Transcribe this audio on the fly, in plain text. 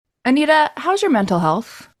Anita, how's your mental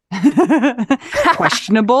health?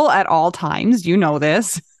 Questionable at all times. You know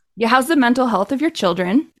this. Yeah, how's the mental health of your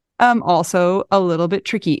children? Also a little bit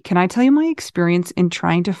tricky. Can I tell you my experience in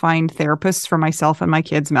trying to find therapists for myself and my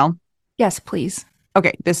kids, Mel? Yes, please.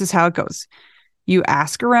 Okay, this is how it goes. You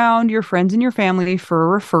ask around your friends and your family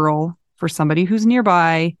for a referral for somebody who's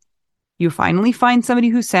nearby. You finally find somebody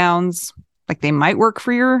who sounds like they might work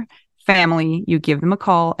for your family. You give them a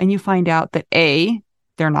call and you find out that A,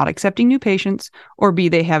 they're not accepting new patients, or B,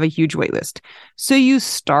 they have a huge wait list. So you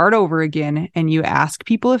start over again and you ask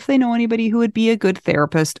people if they know anybody who would be a good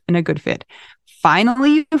therapist and a good fit.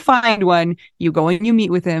 Finally, you find one, you go and you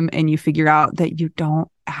meet with them, and you figure out that you don't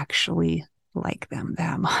actually like them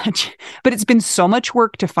that much. But it's been so much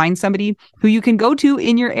work to find somebody who you can go to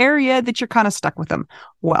in your area that you're kind of stuck with them.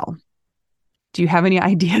 Well, do you have any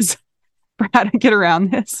ideas for how to get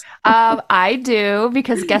around this? I do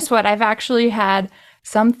because guess what? I've actually had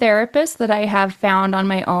some therapists that I have found on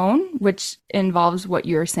my own, which involves what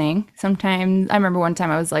you're saying. Sometimes I remember one time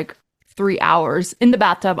I was like 3 hours in the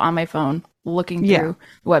bathtub on my phone looking Yeah. through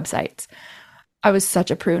websites. I was such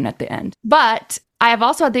a prune at the end. But I have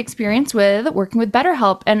also had the experience with working with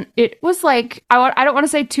BetterHelp. And it was like, I don't want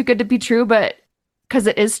to say too good to be true, but because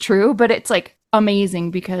it is true, but it's like amazing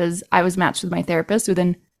because I was matched with my therapist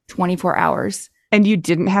within 24 hours. And you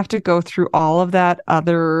didn't have to go through all of that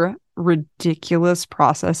other ridiculous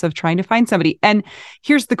process of trying to find somebody. And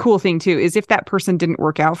here's the cool thing too, is if that person didn't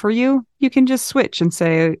work out for you, you can just switch and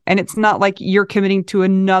say, and it's not like you're committing to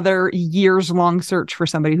another years long search for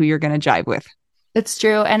somebody who you're going to jive with. It's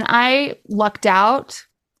true. And I lucked out,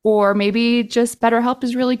 or maybe just BetterHelp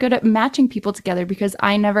is really good at matching people together because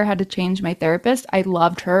I never had to change my therapist. I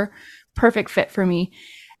loved her. Perfect fit for me.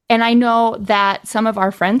 And I know that some of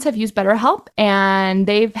our friends have used BetterHelp and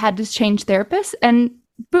they've had to change therapists, and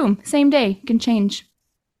boom, same day, you can change.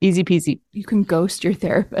 Easy peasy. You can ghost your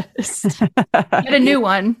therapist. Get a new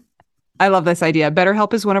one. I love this idea.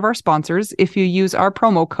 BetterHelp is one of our sponsors. If you use our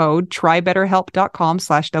promo code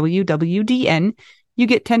trybetterhelp.com/WWDN, you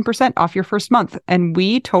get 10% off your first month. And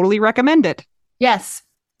we totally recommend it. Yes,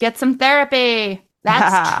 get some therapy.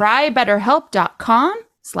 That's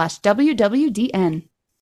trybetterhelp.com/WWDN.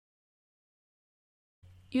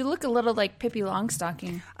 You look a little like Pippi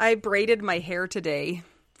Longstocking. I braided my hair today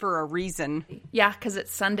for a reason. Yeah, because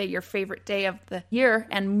it's Sunday, your favorite day of the year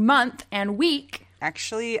and month and week.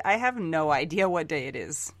 Actually, I have no idea what day it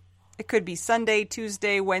is. It could be Sunday,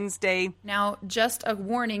 Tuesday, Wednesday. Now, just a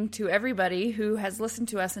warning to everybody who has listened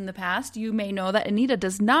to us in the past, you may know that Anita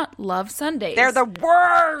does not love Sundays. They're the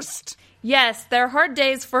worst! Yes, they're hard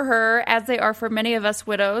days for her, as they are for many of us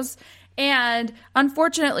widows. And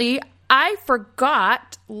unfortunately, I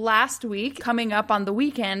forgot last week, coming up on the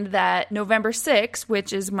weekend, that November 6th,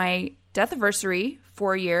 which is my death anniversary,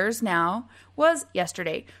 4 years now, was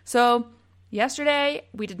yesterday. So yesterday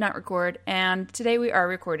we did not record, and today we are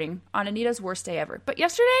recording on Anita's worst day ever. But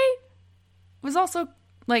yesterday was also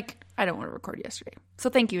like, I don't want to record yesterday. So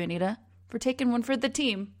thank you, Anita, for taking one for the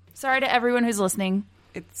team. Sorry to everyone who's listening.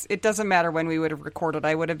 It doesn't matter when we would have recorded.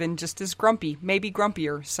 I would have been just as grumpy, maybe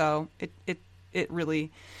grumpier. So it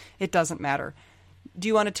really doesn't matter. Do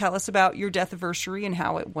you want to tell us about your death anniversary and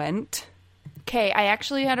how it went? Okay, I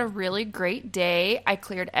actually had a really great day. I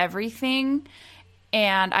cleared everything,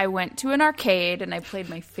 and I went to an arcade, and I played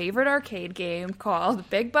my favorite arcade game called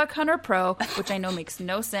Big Buck Hunter Pro, which I know makes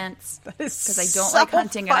no sense because I don't like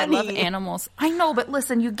hunting and I love animals. I know, but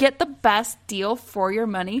listen, you get the best deal for your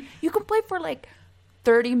money. You can play for like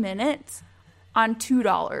 30 minutes on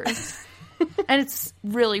 $2. And it's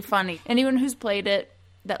really funny. Anyone who's played it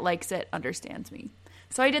that likes it understands me.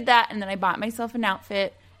 So I did that, and then I bought myself an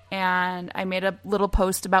outfit, and I made a little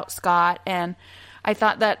post about Scott, and I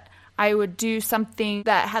thought that I would do something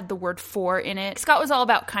that had the word "for" in it. Scott was all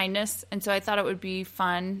about kindness, and so I thought it would be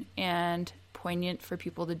fun and poignant for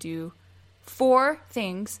people to do 4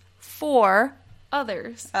 things for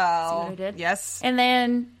others. Oh, see what I did? Yes. And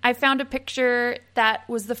then I found a picture that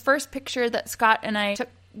was the first picture that Scott and I took,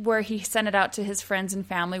 where he sent it out to his friends and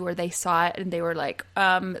family, where they saw it and they were like,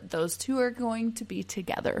 those two are going to be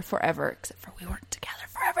together forever, except for we weren't together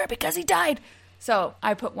forever because he died. So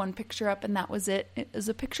I put one picture up, and that was it. It was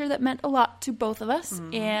a picture that meant a lot to both of us.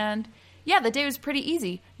 And yeah, the day was pretty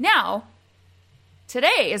easy. Now,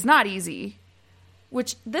 today is not easy,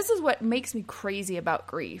 which this is what makes me crazy about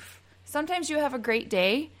grief. Sometimes you have a great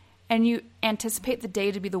day and you anticipate the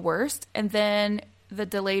day to be the worst, and then the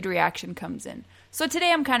delayed reaction comes in. So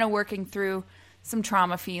today I'm kind of working through some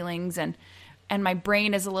trauma feelings, and my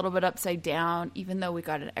brain is a little bit upside down, even though we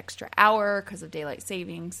got an extra hour because of daylight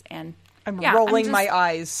savings. And I'm rolling my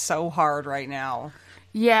eyes so hard right now.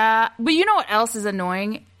 Yeah, but you know what else is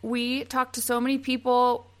annoying? We talk to so many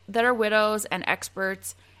people that are widows and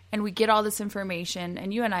experts, and we get all this information.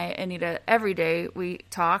 And you and I, Anita, every day we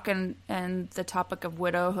talk, and the topic of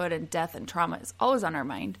widowhood and death and trauma is always on our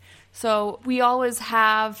mind. So we always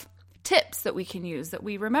have tips that we can use that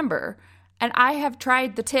we remember. And I have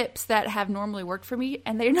tried the tips that have normally worked for me,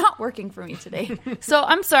 and they're not working for me today. So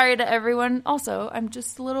I'm sorry to everyone. Also, I'm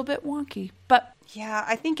just a little bit wonky. But yeah,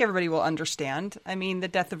 I think everybody will understand. I mean, the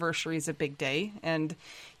death anniversary is a big day, and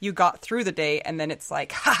you got through the day, and then it's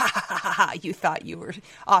like, ha ha ha ha ha, you thought you were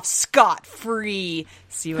off scot-free.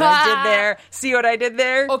 See what I did there? See what I did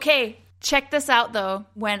there? Okay, check this out, though.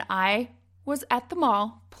 When I was at the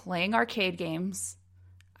mall playing arcade games,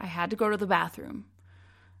 I had to go to the bathroom.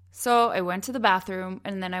 So I went to the bathroom,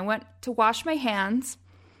 and then I went to wash my hands,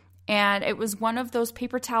 and it was one of those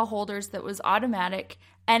paper towel holders that was automatic,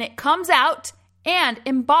 and it comes out, and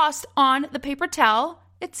embossed on the paper towel,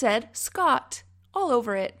 it said Scott all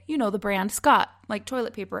over it. You know the brand Scott, like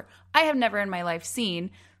toilet paper. I have never in my life seen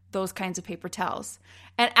those kinds of paper towels.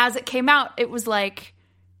 And as it came out, it was like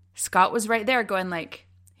Scott was right there going like,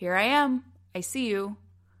 here I am. I see you.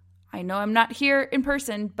 I know I'm not here in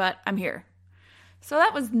person, but I'm here. So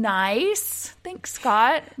that was nice. Thanks,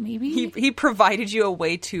 Scott. Maybe. He provided you a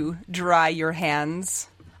way to dry your hands.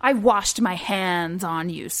 I washed my hands on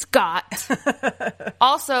you, Scott.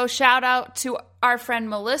 Also, shout out to our friend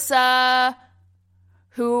Melissa,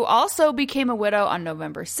 who also became a widow on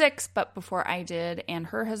November 6th, but before I did. And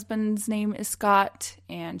her husband's name is Scott,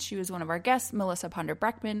 and she was one of our guests, Melissa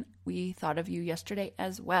Ponder-Breckman. We thought of you yesterday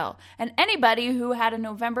as well. And anybody who had a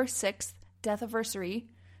November 6th death anniversary,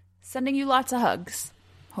 sending you lots of hugs.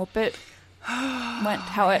 Hope it went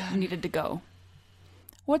how it needed to go.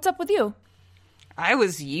 What's up with you? I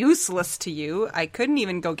was useless to you. I couldn't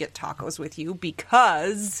even go get tacos with you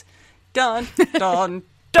because... Dun, dun,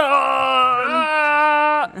 dun!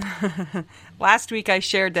 Last week I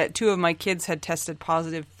shared that 2 of my kids had tested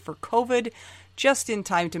positive for COVID just in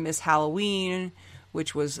time to miss Halloween,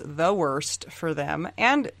 which was the worst for them,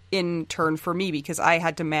 and in turn for me because I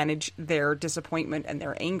had to manage their disappointment and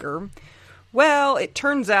their anger. Well, it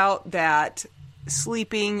turns out that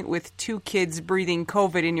sleeping with 2 kids breathing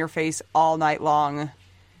COVID in your face all night long,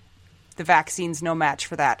 the vaccine's no match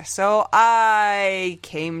for that. So I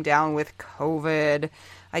came down with COVID.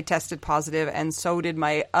 I tested positive, and so did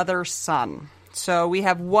my other son. So we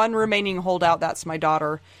have one remaining holdout. That's my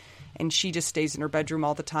daughter, and she just stays in her bedroom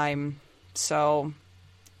all the time. So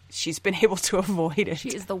she's been able to avoid it. She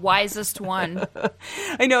is the wisest one.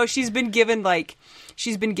 I know. She's been given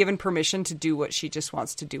permission to do what she just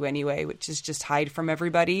wants to do anyway, which is just hide from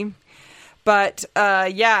everybody. But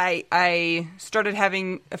I started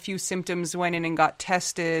having a few symptoms, went in and got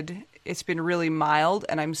tested. It's been really mild,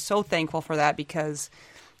 and I'm so thankful for that because,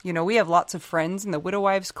 you know, we have lots of friends in the Widow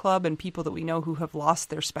Wives Club and people that we know who have lost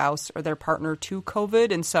their spouse or their partner to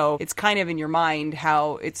COVID. And so it's kind of in your mind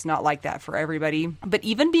how it's not like that for everybody. But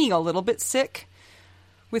even being a little bit sick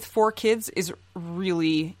with 4 kids is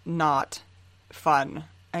really not fun.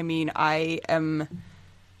 I mean, I am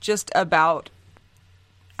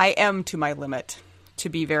to my limit, to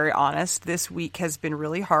be very honest. This week has been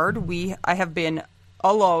really hard. I have been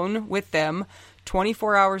alone with them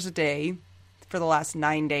 24 hours a day for the last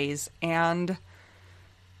 9 days, and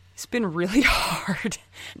it's been really hard.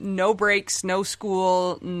 No breaks, no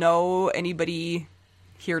school, no anybody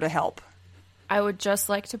here to help. I would just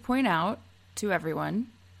like to point out to everyone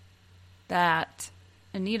that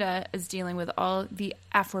Anita is dealing with all the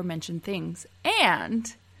aforementioned things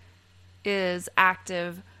and is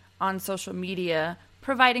active on social media,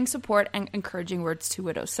 providing support and encouraging words to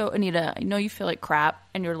widows. So, Anita, I know you feel like crap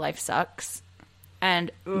and your life sucks,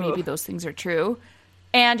 and maybe those things are true,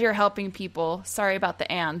 and you're helping people. Sorry about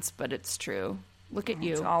the ands, but it's true. Look at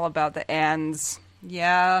you. It's all about the ands.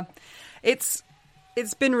 Yeah. It's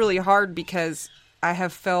been really hard because I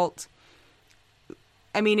have felt,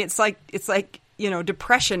 I mean, it's like, you know,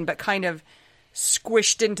 depression, but kind of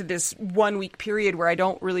squished into this 1 week period where I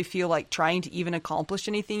don't really feel like trying to even accomplish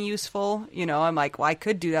anything useful. You know, I'm like, well, I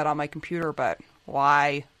could do that on my computer, but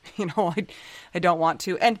why? You know, I don't want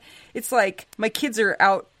to. And it's like my kids are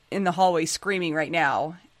out in the hallway screaming right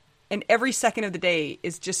now, and every second of the day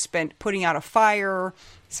is just spent putting out a fire,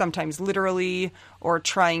 sometimes literally, or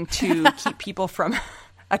trying to keep people from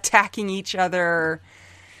attacking each other.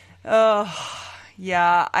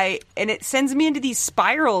 Yeah, and it sends me into these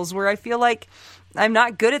spirals where I feel like I'm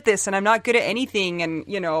not good at this and I'm not good at anything and,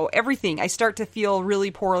 you know, everything. I start to feel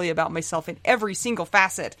really poorly about myself in every single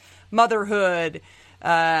facet. Motherhood,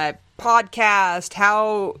 podcast,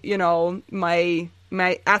 how, you know, my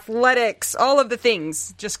my athletics, all of the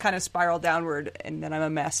things just kind of spiral downward, and then I'm a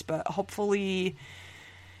mess. But hopefully,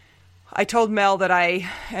 I told Mel that I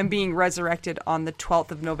am being resurrected on the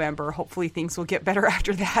 12th of November. Hopefully things will get better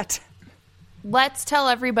after that. Let's tell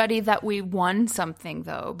everybody that we won something,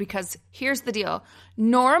 though, because here's the deal.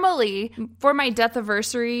 Normally, for my death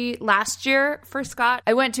anniversary last year for Scott,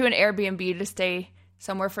 I went to an Airbnb to stay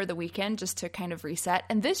somewhere for the weekend just to kind of reset.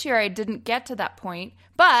 And this year I didn't get to that point.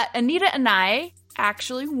 But Anita and I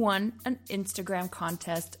actually won an Instagram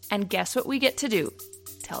contest. And guess what we get to do?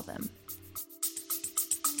 Tell them.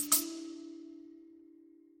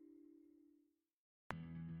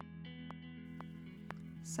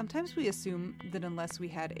 Sometimes we assume that unless we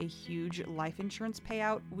had a huge life insurance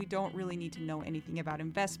payout, we don't really need to know anything about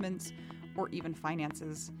investments or even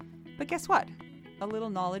finances. But guess what? A little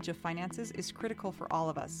knowledge of finances is critical for all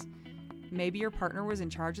of us. Maybe your partner was in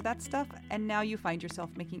charge of that stuff, and now you find yourself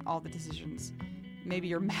making all the decisions. Maybe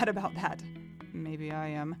you're mad about that. Maybe I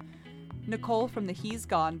am. Nicole from the He's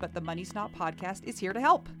Gone But the Money's Not podcast is here to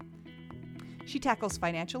help. She tackles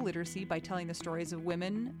financial literacy by telling the stories of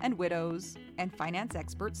women and widows and finance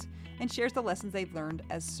experts, and shares the lessons they've learned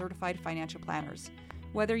as certified financial planners.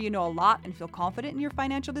 Whether you know a lot and feel confident in your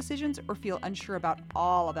financial decisions or feel unsure about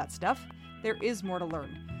all of that stuff, there is more to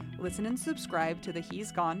learn. Listen and subscribe to the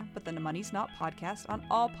He's Gone But the Money's Not podcast on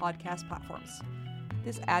all podcast platforms.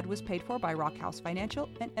 This ad was paid for by Rockhouse Financial,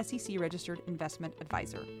 an SEC registered investment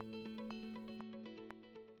advisor.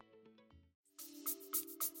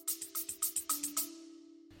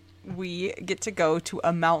 We get to go to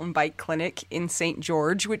a mountain bike clinic in St.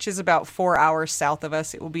 George, which is about 4 hours south of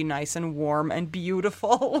us. It will be nice and warm and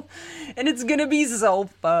beautiful, and it's going to be so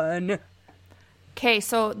fun. Okay,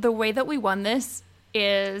 so the way that we won this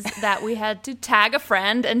is that we had to tag a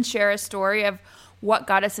friend and share a story of what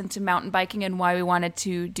got us into mountain biking and why we wanted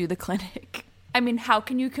to do the clinic. I mean, how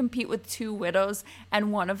can you compete with two widows,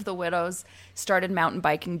 and one of the widows started mountain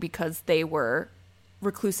biking because they were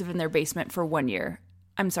reclusive in their basement for 1 year?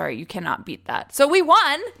 I'm sorry, you cannot beat that. So we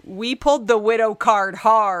won. We pulled the widow card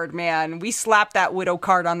hard, man. We slapped that widow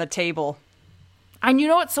card on the table. And you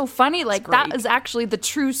know what's so funny? Like, that is actually the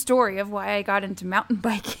true story of why I got into mountain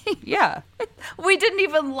biking. Yeah. We didn't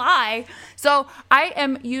even lie. So I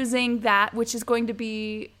am using that, which is going to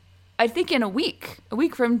be, I think, in a week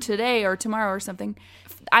from today or tomorrow or something.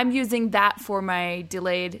 I'm using that for my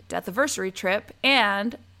delayed death anniversary trip,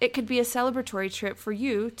 and it could be a celebratory trip for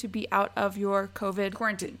you to be out of your COVID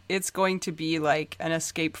quarantine. It's going to be like an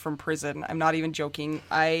escape from prison. I'm not even joking.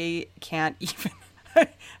 I can't even.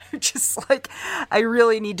 I'm just like, I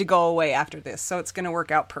really need to go away after this, so it's going to work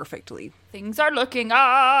out perfectly. Things are looking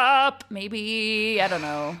up. Maybe. I don't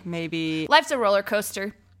know. Maybe. Life's a roller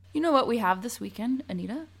coaster. You know what we have this weekend,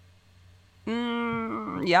 Anita?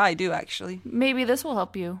 Yeah, I do, actually. Maybe this will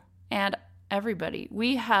help you and everybody.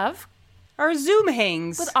 We have our Zoom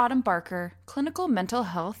hangs with Autumn Barker, clinical mental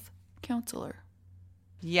health counselor.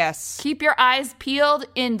 Yes. Keep your eyes peeled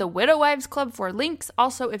in the Widow Wives Club for links.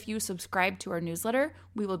 Also, if you subscribe to our newsletter,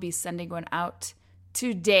 we will be sending one out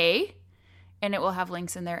today, and it will have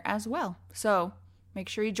links in there as well. So make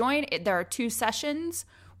sure you join. There are 2 sessions.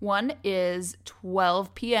 One is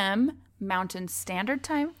 12 p.m. Mountain Standard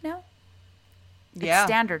Time now. Yeah.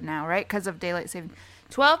 It's standard now, right? Because of daylight saving.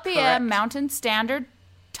 12 p.m. Correct. Mountain Standard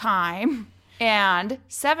Time and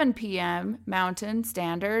 7 p.m. Mountain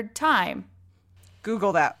Standard Time.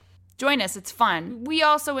 Google that. Join us. It's fun. We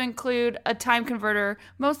also include a time converter,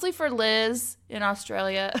 mostly for Liz in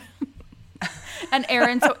Australia and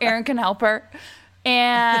Erin, so Erin can help her.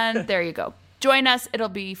 And there you go. Join us. It'll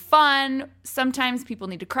be fun. Sometimes people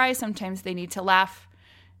need to cry. Sometimes they need to laugh.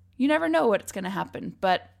 You never know what's going to happen,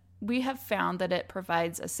 but we have found that it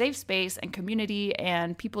provides a safe space and community,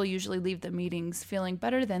 and people usually leave the meetings feeling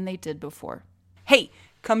better than they did before. Hey,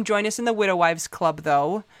 come join us in the Widow Wives Club,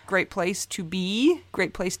 though. Great place to be,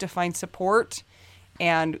 great place to find support,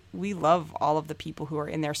 and we love all of the people who are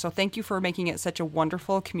in there. So thank you for making it such a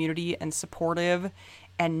wonderful community and supportive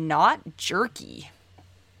and not jerky.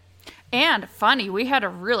 And funny, we had a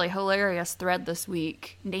really hilarious thread this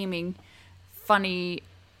week naming funny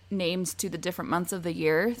names to the different months of the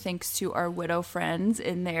year, thanks to our widow friends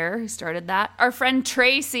in there who started that. Our friend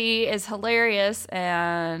Tracy is hilarious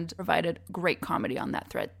and provided great comedy on that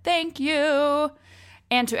thread. Thank you.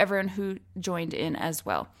 And to everyone who joined in as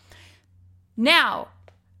well. Now,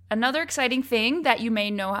 another exciting thing that you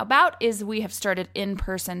may know about is we have started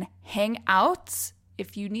in-person hangouts.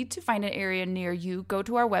 If you need to find an area near you, go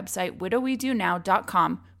to our website,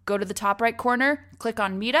 widowwedonow.com. Go to the top right corner, click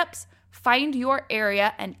on meetups, Find your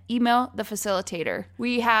area and email the facilitator.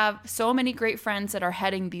 We have so many great friends that are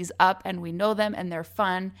heading these up, and we know them, and they're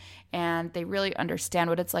fun, and they really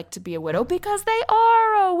understand what it's like to be a widow because they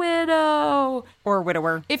are a widow. Or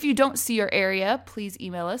widower. If you don't see your area, please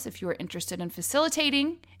email us if you are interested in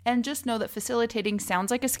facilitating. And just know that facilitating sounds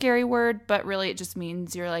like a scary word, but really it just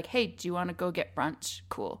means you're like, hey, do you want to go get brunch?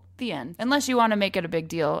 Cool. The end. Unless you want to make it a big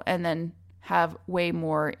deal and then have way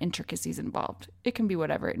more intricacies involved. It can be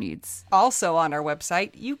whatever it needs. Also on our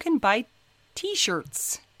website, you can buy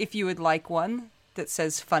t-shirts if you would like one that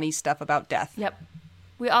says funny stuff about death. Yep.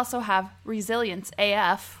 We also have Resilience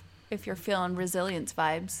AF if you're feeling resilience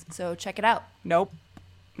vibes. So check it out. Nope.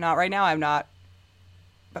 Not right now, I'm not.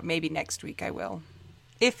 But maybe next week I will.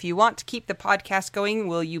 If you want to keep the podcast going,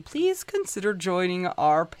 will you please consider joining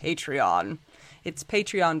our Patreon? It's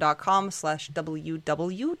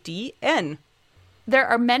patreon.com/WWDN. There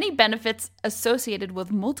are many benefits associated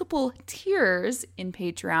with multiple tiers in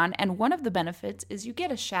Patreon, and one of the benefits is you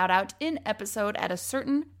get a shout out in episode at a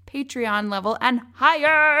certain Patreon level and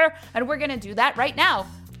higher. And we're going to do that right now.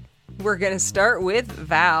 We're going to start with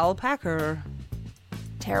Val Packer,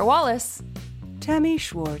 Tara Wallace, Tammy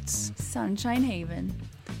Schwartz, Sunshine Haven,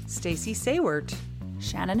 Stacy Saywert,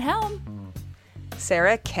 Shannon Helm,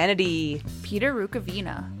 Sarah Kennedy, Peter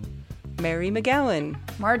Rukavina, Mary McGowan,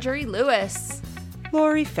 Marjorie Lewis,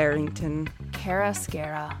 Lori Farrington, Kara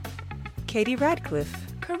Scara, Katie Radcliffe,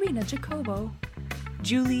 Karina Jacobo,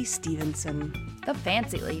 Julie Stevenson, The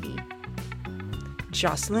Fancy Lady,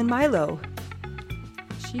 Jocelyn Milo.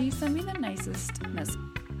 She sent me the nicest message.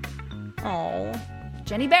 Oh,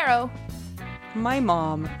 Jenny Barrow, my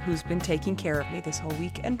mom, who's been taking care of me this whole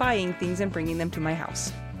week and buying things and bringing them to my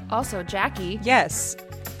house. also Jackie, Yes,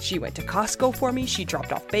 she went to Costco for me. She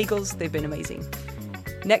dropped off bagels. They've been amazing.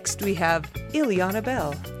 Next, we have Ileana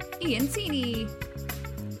Bell, Ian Sini,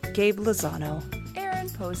 Gabe Lozano, Aaron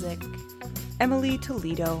Posick, Emily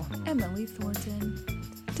Toledo, Emily Thornton,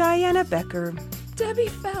 Diana Becker. Debbie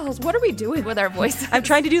Fells. What are we doing with our voices? I'm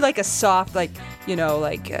trying to do like a soft, like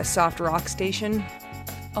a soft rock station.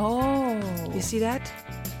 Oh. You see that?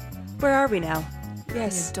 Where are we now?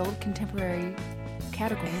 Yes. The adult contemporary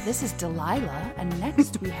category. This is Delilah. And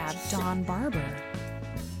next we have Dawn Barber.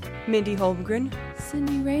 Mindy Holmgren.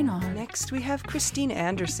 Cindy Raynon. Next, we have Christine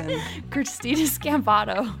Anderson. Christina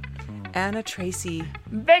Scampato. Anna Tracy.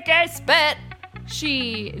 Vicky Spit.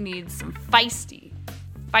 She needs some feisty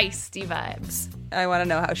vibes. I want to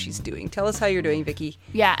know how she's doing. Tell us how you're doing, Vicky.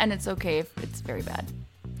 Yeah, and it's okay if it's very bad.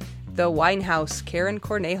 The Winehouse, Karen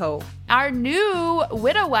Cornejo. Our new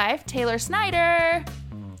widow wife, Taylor Snyder.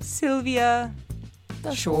 Sylvia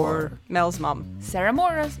The Shore. Mel's mom. Sarah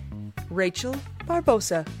Morris. Rachel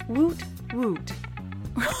Barbosa. Woot, woot.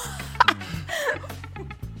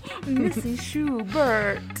 Missy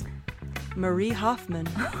Schubert. Marie Hoffman.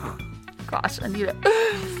 Gosh, I need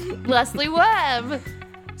it. Leslie Webb.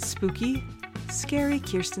 Spooky, scary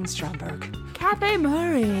Kirsten Stromberg. Kathy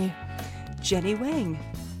Murray. Jenny Wang.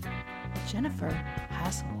 Jennifer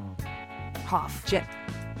Hasselhoff.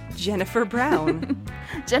 Jennifer Brown.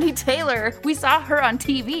 Jenny Taylor. We saw her on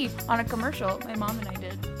TV on a commercial. My mom and I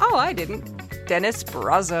did. Oh, I didn't. Dennis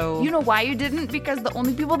Brazzo. You know why you didn't? Because the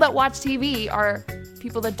only people that watch TV are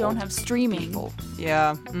people that don't have streaming. People.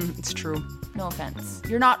 Yeah, it's true. No offense.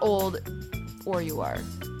 You're not old, or you are.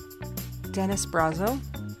 Dennis Brazzo.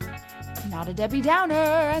 Not a Debbie Downer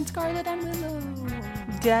and Scarlett and Willow.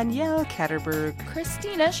 Danielle Katterberg.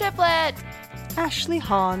 Christina Shiflett. Ashley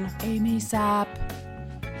Hahn. Amy Sapp.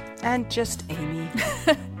 And just Amy.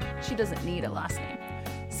 She doesn't need a last name.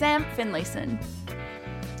 Sam Finlayson.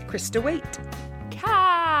 Krista Waite.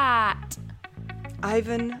 Cat.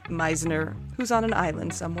 Ivan Meisner, who's on an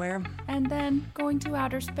island somewhere. And then going to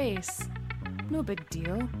outer space. No big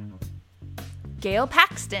deal. Gail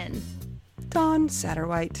Paxton. Dawn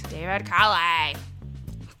Satterwhite. David Carly.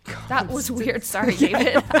 That was weird. Sorry,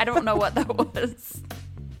 David. I don't know what that was.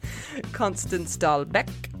 Constance Dahlbeck.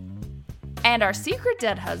 And our secret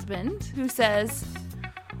dead husband, who says,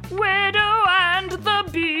 Widow and the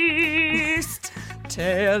Beast.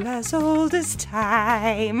 Tale as old as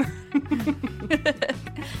time.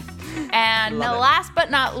 And last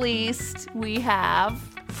but not least, we have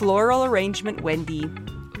Floral Arrangement Wendy.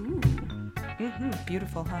 Ooh.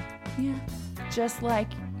 Beautiful, huh? Yeah. Just like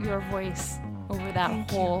your voice over that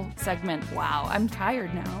whole segment. Wow, I'm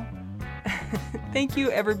tired now. Thank you,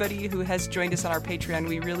 everybody who has joined us on our Patreon.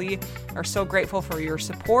 We really are so grateful for your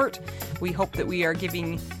support. We hope that we are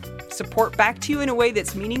giving support back to you in a way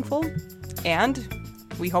that's meaningful, and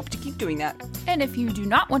we hope to keep doing that. And if you do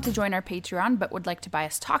not want to join our Patreon but would like to buy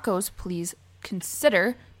us tacos, please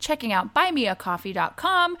consider checking out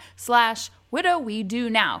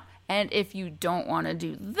buymeacoffee.com/widowwedonoww. And if you don't want to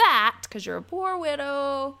do that because you're a poor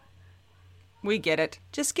widow, we get it.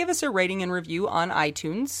 Just give us a rating and review on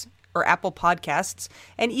iTunes or Apple Podcasts,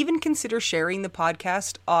 and even consider sharing the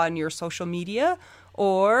podcast on your social media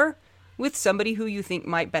or with somebody who you think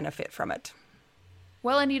might benefit from it.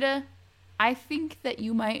 Well, Anita, I think that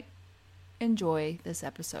you might enjoy this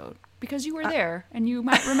episode because you were there and you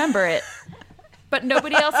might remember it, but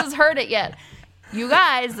nobody else has heard it yet. You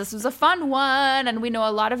guys, this was a fun one, and we know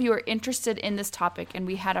a lot of you are interested in this topic, and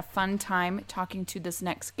we had a fun time talking to this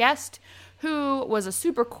next guest, who was a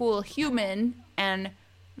super cool human and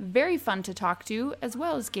very fun to talk to, as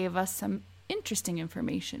well as gave us some interesting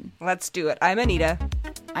information. Let's do it. I'm Anita.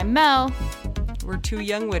 I'm Mel. We're two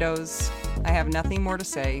young widows. I have nothing more to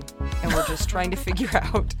say, and we're just trying to figure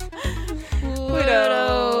out.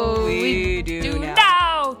 Widow we do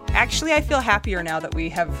now. Actually, I feel happier now that we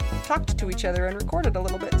have talked to each other and recorded a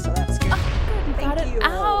little bit, so that's good. Oh, good. Got it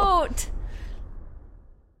out.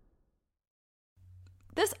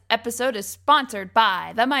 This episode is sponsored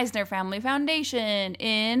by the Meisner Family Foundation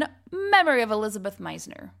in memory of Elizabeth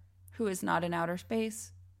Meisner, who is not in outer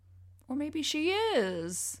space. Or maybe she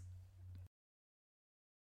is.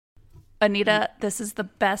 Anita, this is the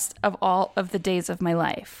best of all of the days of my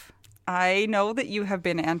life. I know that you have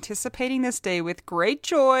been anticipating this day with great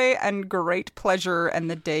joy and great pleasure,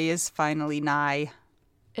 and the day is finally nigh.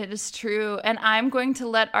 It is true, and I'm going to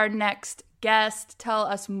let our next guest tell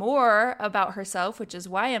us more about herself, which is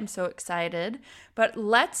why I'm so excited. But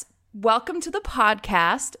let's welcome to the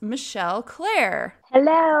podcast, Michelle Clare.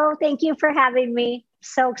 Hello, thank you for having me.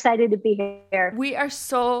 So excited to be here. We are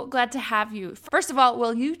so glad to have you. First of all,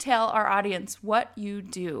 will you tell our audience what you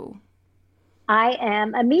do? I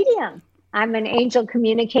am a medium. I'm an angel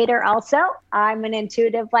communicator also. I'm an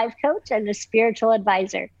intuitive life coach and a spiritual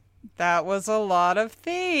advisor. That was a lot of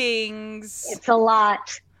things. It's a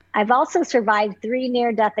lot. I've also survived 3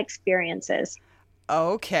 near-death experiences.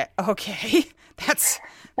 Okay. That's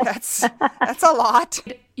a lot.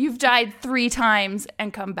 You've died 3 times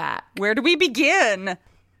and come back. Where do we begin?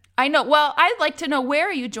 I know. Well, I'd like to know, where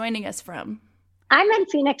are you joining us from? I'm in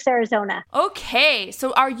Phoenix, Arizona. Okay.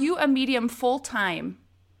 So are you a medium full-time?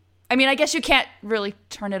 I mean, I guess you can't really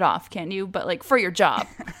turn it off, can you? But like for your job.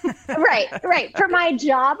 Right. For my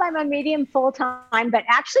job, I'm a medium full-time, but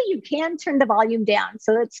actually you can turn the volume down.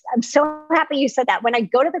 So I'm so happy you said that. When I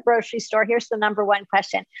go to the grocery store, here's the number one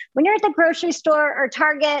question. When you're at the grocery store or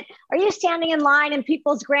Target, are you standing in line and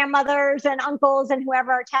people's grandmothers and uncles and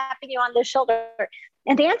whoever are tapping you on the shoulder?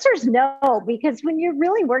 And the answer is no, because when you're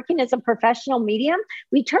really working as a professional medium,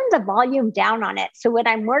 we turn the volume down on it. So when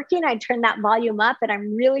I'm working, I turn that volume up and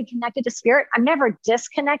I'm really connected to spirit. I'm never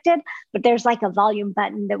disconnected, but there's like a volume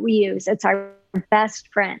button that we use. It's our best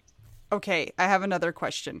friend. Okay, I have another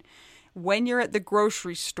question. When you're at the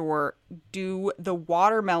grocery store, do the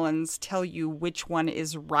watermelons tell you which one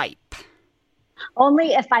is ripe?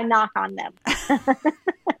 Only if I knock on them.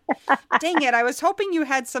 Dang it, I was hoping you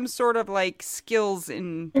had some sort of like skills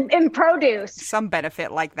in produce. Some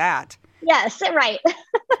benefit like that. Yes, right.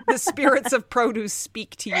 The spirits of produce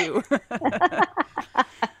speak to you.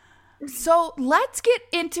 So let's get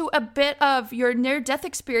into a bit of your near-death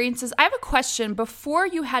experiences. I have a question. Before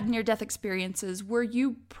you had near-death experiences, were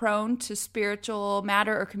you prone to spiritual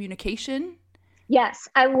matter or communication? Yes,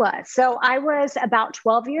 I was. So I was about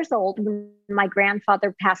 12 years old when my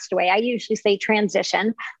grandfather passed away. I usually say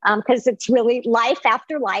transition because it's really life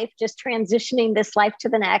after life, just transitioning this life to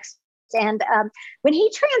the next. And when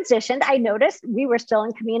he transitioned, I noticed we were still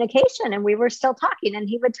in communication and we were still talking, and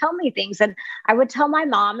he would tell me things and I would tell my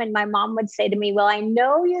mom, and my mom would say to me, well, I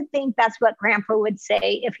know you think that's what Grandpa would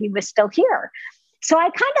say if he was still here. So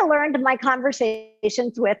I kind of learned my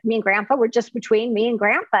conversations with me and Grandpa were just between me and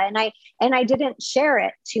Grandpa, and I didn't share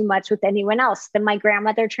it too much with anyone else. Then my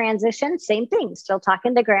grandmother transitioned, same thing, still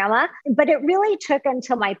talking to Grandma. But it really took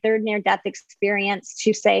until my 3rd near-death experience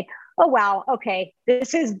to say, oh, wow, okay,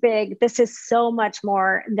 this is big. This is so much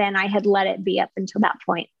more than I had let it be up until that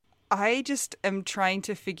point. I just am trying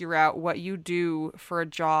to figure out what you do for a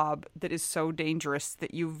job that is so dangerous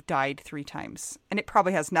that you've died 3 times. And it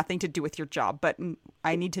probably has nothing to do with your job, but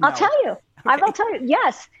I need to know. I'll tell you. Okay. I will tell you.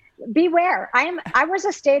 Yes. Beware. I was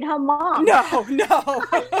a stay-at-home mom. No.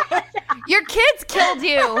 Your kids killed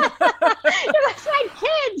you. It was my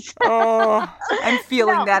kids. Oh, I'm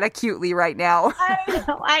feeling that acutely right now.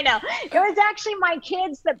 I know. It was actually my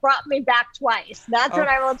kids that brought me back twice. That's what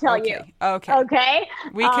I will tell you. Okay. Okay.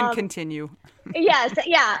 We can continue. Yes,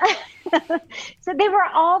 yeah. So they were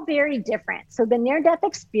all very different. So the near-death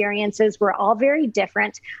experiences were all very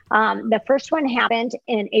different. The first one happened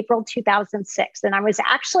in April 2006, and I was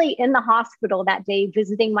actually in the hospital that day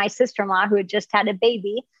visiting my sister-in-law who had just had a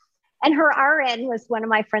baby. And her RN was one of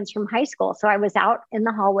my friends from high school. So I was out in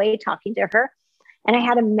the hallway talking to her, and I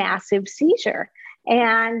had a massive seizure.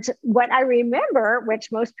 And what I remember,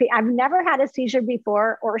 which most people, I've never had a seizure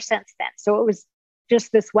before or since then. So it was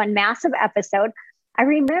just this one massive episode. I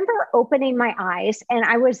remember opening my eyes and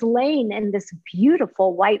I was laying in this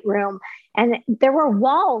beautiful white room, and there were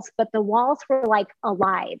walls, but the walls were like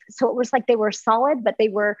alive. So it was like they were solid, but they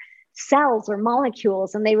were cells or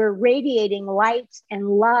molecules, and they were radiating light and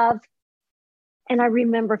love. And I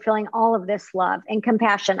remember feeling all of this love and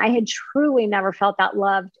compassion. I had truly never felt that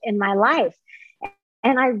loved in my life.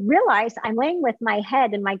 And I realized I'm laying with my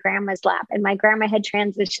head in my grandma's lap, and my grandma had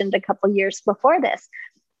transitioned a couple years before this.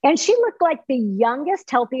 And she looked like the youngest,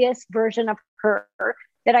 healthiest version of her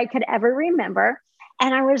that I could ever remember.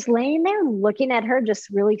 And I was laying there looking at her, just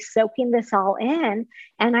really soaking this all in.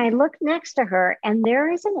 And I looked next to her, and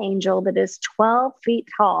there is an angel that is 12 feet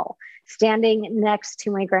tall standing next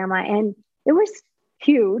to my grandma. And it was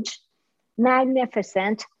huge,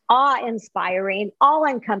 magnificent, awe-inspiring,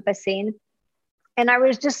 all-encompassing. And I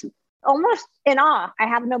was just almost in awe. I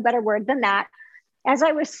have no better word than that. As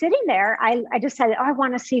I was sitting there, I decided, I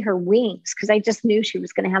want to see her wings, because I just knew she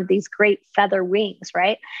was going to have these great feather wings,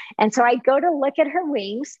 right? And so I go to look at her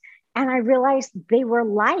wings, and I realized they were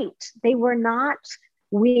light. They were not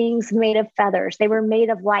wings made of feathers. They were made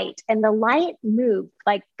of light. And the light moved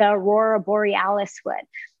like the aurora borealis would.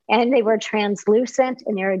 And they were translucent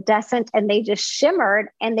and iridescent, and they just shimmered,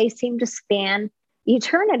 and they seemed to span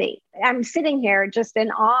eternity. I'm sitting here just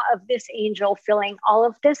in awe of this angel, feeling all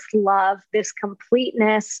of this love, this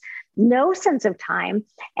completeness, no sense of time.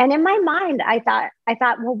 And in my mind, I thought,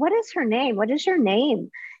 well, what is her name? What is your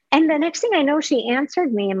name? And the next thing I know, she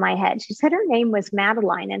answered me in my head. She said her name was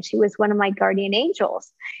Madeline, and she was one of my guardian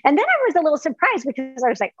angels. And then I was a little surprised, because I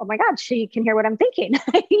was like, oh my God, she can hear what I'm thinking.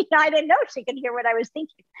 I didn't know she could hear what I was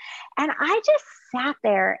thinking. And I just sat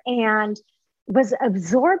there and was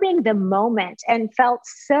absorbing the moment and felt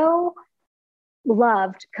so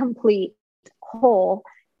loved, complete, whole.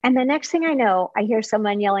 And the next thing I know, I hear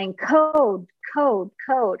someone yelling, code, code,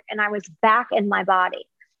 code. And I was back in my body.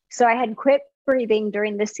 So I had quit breathing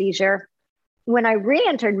during the seizure. When I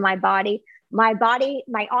re-entered my body,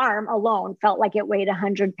 my arm alone felt like it weighed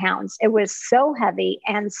 100 pounds. It was so heavy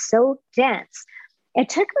and so dense. It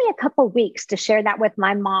took me a couple of weeks to share that with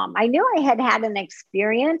my mom. I knew I had had an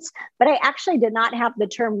experience, but I actually did not have the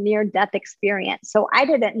term near-death experience. So I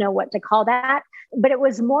didn't know what to call that, but it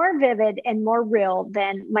was more vivid and more real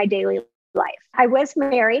than my daily life. I was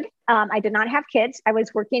married. I did not have kids. I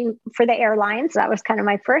was working for the airlines. That was kind of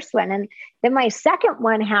my first one. And then my second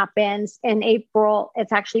one happens in April.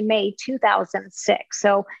 It's actually May 2006.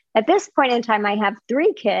 So at this point in time, I have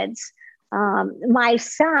 3 kids. My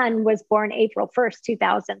son was born April 1st,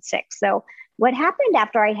 2006. So what happened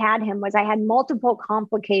after I had him was I had multiple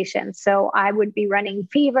complications. So I would be running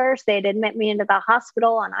fevers. They'd admit me into the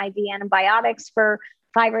hospital on IV antibiotics for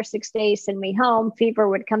 5 or 6 days, send me home. Fever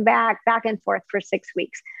would come back and forth for 6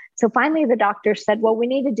 weeks. So finally, the doctor said, well, we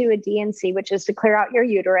need to do a DNC, which is to clear out your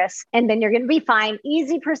uterus, and then you're going to be fine.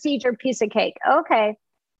 Easy procedure, piece of cake. Okay.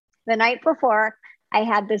 The night before, I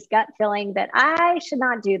had this gut feeling that I should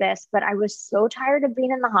not do this, but I was so tired of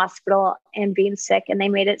being in the hospital and being sick, and they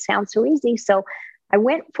made it sound so easy. So I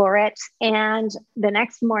went for it. And the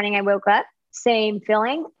next morning I woke up, same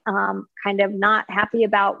feeling, kind of not happy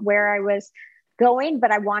about where I was going,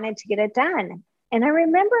 but I wanted to get it done. And I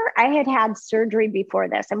remember I had had surgery before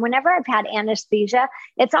this. And whenever I've had anesthesia,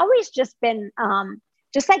 it's always just been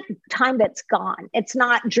just like time that's gone. It's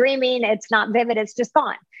not dreaming. It's not vivid. It's just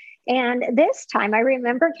gone. And this time I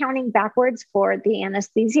remember counting backwards for the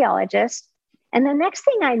anesthesiologist. And the next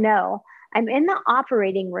thing I know, I'm in the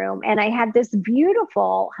operating room, and I had this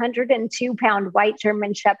beautiful 102-pound white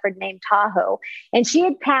German Shepherd named Tahoe. And she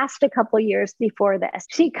had passed a couple years before this.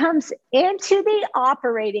 She comes into the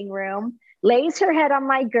operating room, lays her head on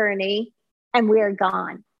my gurney, and we are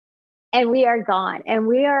gone. And we are gone. And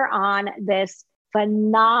we are on this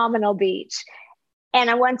phenomenal beach. And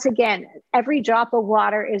once again, every drop of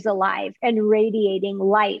water is alive and radiating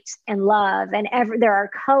light and love. And there are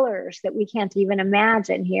colors that we can't even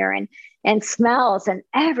imagine here, and smells, and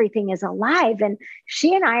everything is alive. And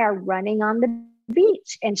she and I are running on the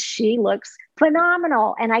beach, and she looks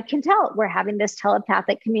phenomenal. And I can tell we're having this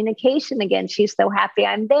telepathic communication again. She's so happy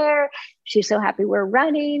I'm there. She's so happy we're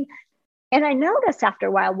running. And I noticed after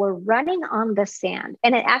a while, we're running on the sand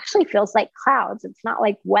and it actually feels like clouds. It's not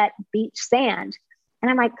like wet beach sand. And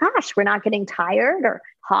I'm like, gosh, we're not getting tired or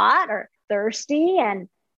hot or thirsty. And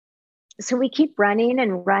so we keep running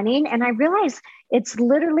and running. And I realize it's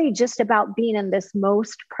literally just about being in this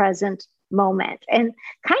most present moment. And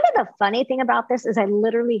kind of the funny thing about this is I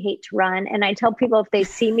literally hate to run. And I tell people if they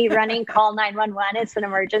see me running, call 911. It's an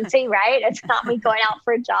emergency, right? It's not me going out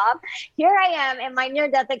for a job. Here I am in my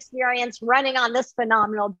near-death experience running on this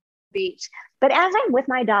phenomenal beach. But as I'm with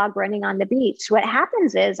my dog running on the beach, what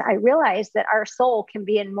happens is I realize that our soul can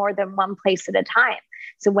be in more than one place at a time.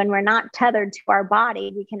 So when we're not tethered to our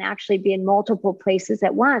body, we can actually be in multiple places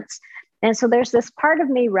at once. And so there's this part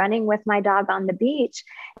of me running with my dog on the beach.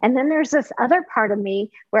 And then there's this other part of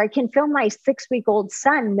me where I can feel my 6-week-old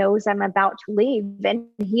son knows I'm about to leave. And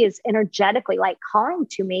he is energetically like calling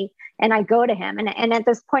to me. And I go to him. And at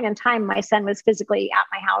this point in time, my son was physically at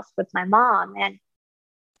my house with my mom. And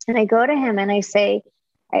I go to him and I say,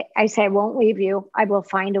 I won't leave you. I will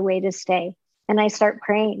find a way to stay. And I start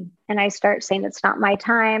praying and I start saying, it's not my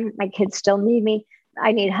time. My kids still need me.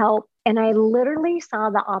 I need help. And I literally saw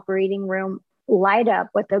the operating room light up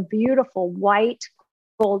with a beautiful white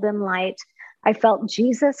golden light. I felt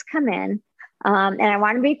Jesus come in. And I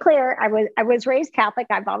want to be clear, I was raised Catholic.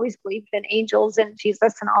 I've always believed in angels and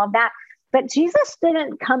Jesus and all of that. But Jesus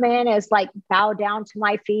didn't come in as like bow down to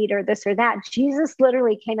my feet or this or that. Jesus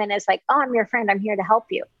literally came in as like, oh, I'm your friend. I'm here to help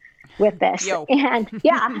you with this. Yo. And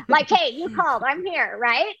yeah, like, hey, you called, I'm here,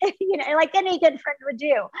 right? Like any good friend would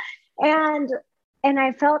do. And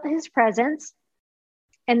I felt his presence.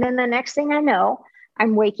 And then the next thing I know,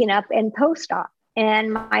 I'm waking up in post-op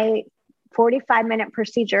and my 45-minute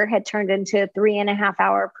procedure had turned into a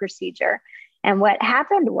 3.5-hour procedure. And what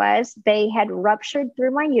happened was they had ruptured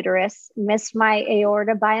through my uterus, missed my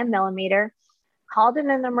aorta by 1 millimeter, called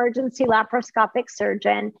in an emergency laparoscopic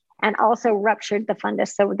surgeon, and also ruptured the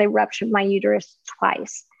fundus. So they ruptured my uterus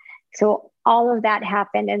twice. So all of that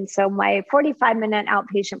happened. And so my 45-minute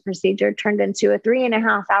outpatient procedure turned into a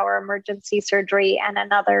 3.5-hour emergency surgery and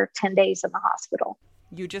another 10 days in the hospital.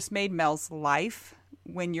 You just made Mel's life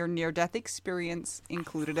when your near-death experience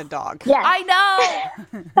included a dog. Yes. I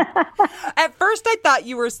know. At first, I thought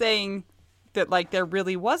you were saying that, like, there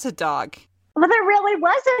really was a dog. Well, there really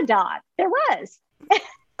was a dog. There was.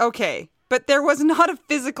 Okay, but there was not a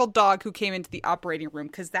physical dog who came into the operating room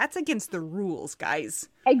because that's against the rules, guys.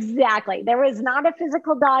 Exactly. There was not a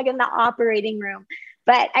physical dog in the operating room.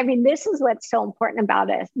 But I mean, this is what's so important about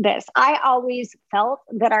this. I always felt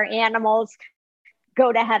that our animals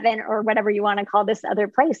go to heaven or whatever you want to call this other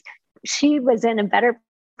place. She was in a better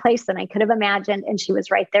place than I could have imagined. And she was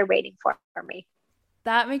right there waiting for me.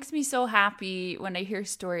 That makes me so happy when I hear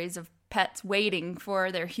stories of pets waiting for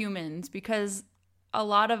their humans, because a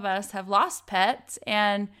lot of us have lost pets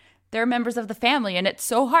and they're members of the family and it's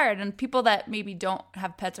so hard. And people that maybe don't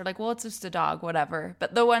have pets are like, well, it's just a dog, whatever.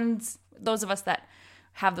 But those of us that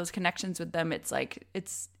have those connections with them, it's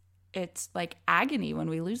like agony when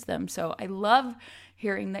we lose them. So I love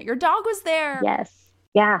hearing that your dog was there. Yes.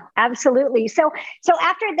 Yeah, absolutely. So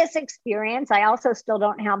after this experience, I also still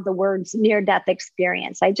don't have the words near-death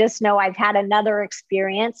experience. I just know I've had another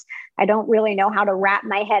experience. I don't really know how to wrap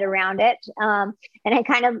my head around it. And I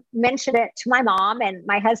kind of mentioned it to my mom, and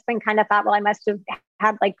my husband kind of thought, well, I must have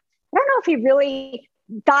had I don't know if he really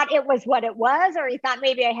thought it was what it was, or he thought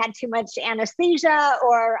maybe I had too much anesthesia,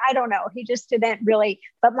 or I don't know. He just didn't really,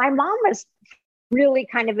 but my mom was really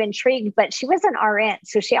kind of intrigued, but she was an RN.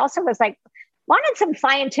 So she also was wanted some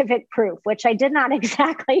scientific proof, which I did not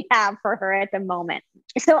exactly have for her at the moment.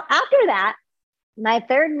 So after that, my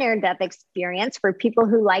third near-death experience, for people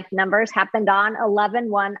who like numbers, happened on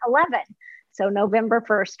 11/1/11. So November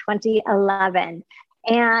 1st, 2011.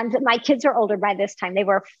 And my kids are older by this time. They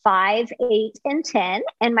were 5, 8, and 10.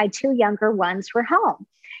 And my 2 younger ones were home.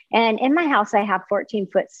 And in my house, I have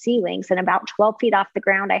 14-foot ceilings, and about 12 feet off the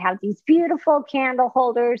ground, I have these beautiful candle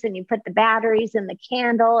holders, and you put the batteries in the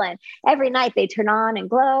candle, and every night they turn on and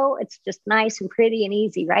glow. It's just nice and pretty and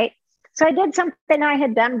easy, right? So I did something I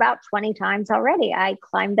had done about 20 times already. I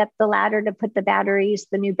climbed up the ladder to put the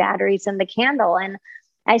new batteries in the candle. And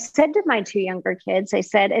I said to my 2 younger kids, I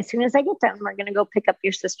said, as soon as I get done, we're going to go pick up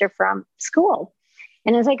your sister from school.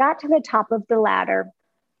 And as I got to the top of the ladder,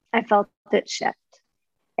 I felt it shift.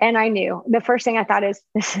 And I knew the first thing I thought is,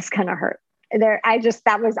 this is going to hurt.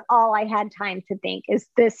 That was all I had time to think, is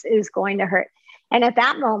this is going to hurt. And at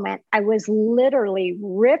that moment, I was literally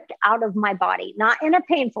ripped out of my body, not in a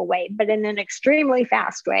painful way, but in an extremely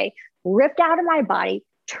fast way, ripped out of my body,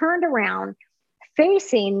 turned around,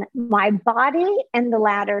 facing my body and the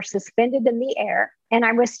ladder suspended in the air. And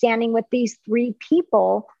I was standing with these three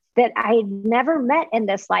people that I had never met in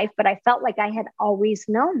this life, but I felt like I had always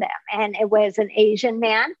known them. And it was an Asian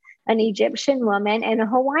man, an Egyptian woman, and a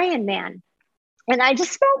Hawaiian man. And I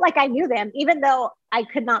just felt like I knew them, even though I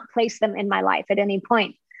could not place them in my life at any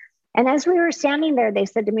point. And as we were standing there, they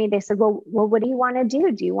said to me, well, what do you want to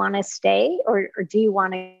do? Do you want to stay or do you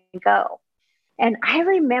want to go? And I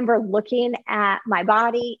remember looking at my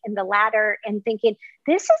body and the ladder and thinking,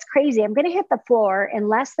 this is crazy. I'm going to hit the floor in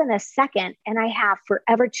less than a second, and I have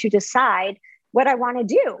forever to decide what I want to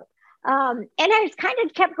do. And I kind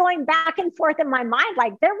of kept going back and forth in my mind,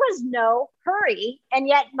 like there was no hurry. And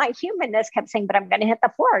yet my humanness kept saying, but I'm going to hit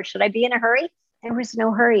the floor. Should I be in a hurry? There was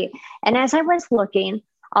no hurry. And as I was looking,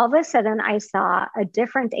 all of a sudden I saw a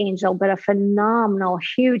different angel, but a phenomenal,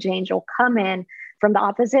 huge angel come in from the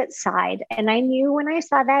opposite side. And I knew when I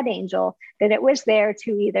saw that angel that it was there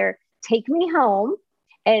to either take me home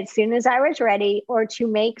as soon as I was ready or to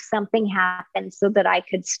make something happen so that I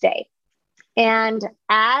could stay. And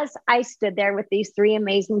as I stood there with these three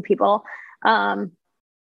amazing people, all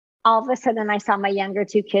of a sudden I saw my younger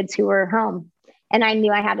two kids who were home, and I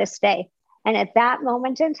knew I had to stay. And at that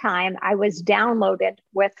moment in time, I was downloaded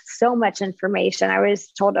with so much information. I was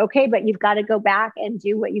told, okay, but you've got to go back and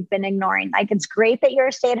do what you've been ignoring. Like, it's great that you're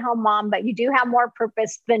a stay-at-home mom, but you do have more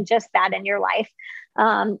purpose than just that in your life.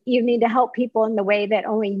 You need to help people in the way that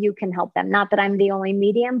only you can help them. Not that I'm the only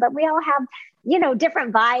medium, but we all have,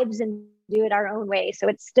 different vibes and do it our own way. So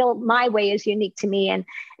it's still, my way is unique to me. And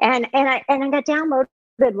I got downloaded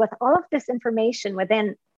with all of this information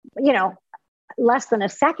within, less than a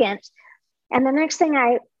second. And the next thing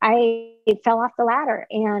I fell off the ladder,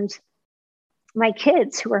 and my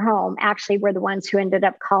kids who were home actually were the ones who ended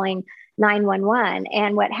up calling 911.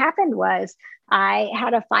 And what happened was I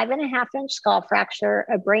had a 5.5-inch skull fracture,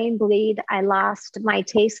 a brain bleed. I lost my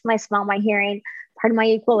taste, my smell, my hearing, part of my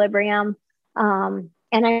equilibrium. And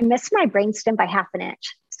I missed my brainstem by 1/2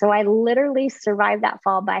 inch. So I literally survived that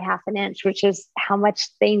fall by 1/2 inch, which is how much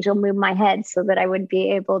the angel moved my head so that I would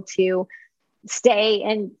be able to stay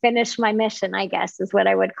and finish my mission, I guess is what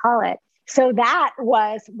I would call it. So that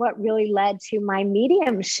was what really led to my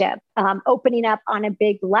mediumship opening up on a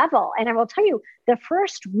big level. And I will tell you, the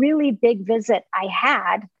first really big visit I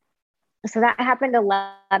had, so that happened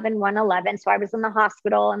 1/11. So I was in the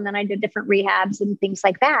hospital, and then I did different rehabs and things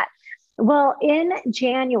like that. Well, in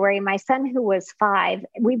January, my son, who was 5,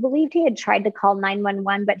 we believed he had tried to call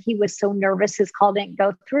 911, but he was so nervous his call didn't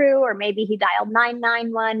go through, or maybe he dialed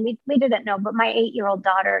 991. We didn't know, but my 8-year-old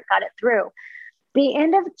daughter got it through. The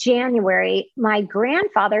end of January, my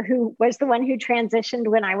grandfather, who was the one who transitioned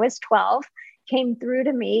when I was 12, came through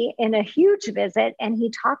to me in a huge visit, and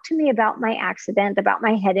he talked to me about my accident, about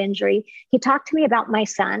my head injury. He talked to me about my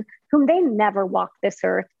son, whom they never walked this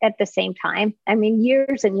earth at the same time. I mean,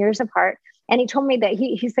 years and years apart. And he told me that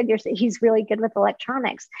he said, he's really good with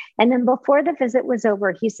electronics. And then before the visit was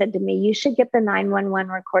over, he said to me, you should get the 911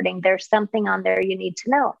 recording. There's something on there you need to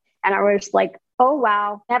know. And I was like, oh,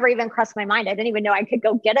 wow. Never even crossed my mind. I didn't even know I could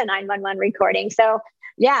go get a 911 recording. So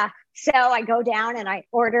yeah. So I go down and I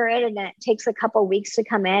order it, and it takes a couple of weeks to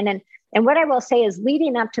come in. And what I will say is,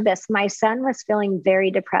 leading up to this, my son was feeling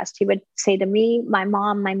very depressed. He would say to me, my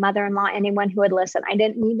mom, my mother-in-law, anyone who would listen, I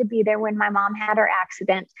didn't need to be there when my mom had her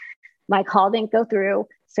accident. My call didn't go through.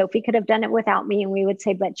 Sophie could have done it without me. And we would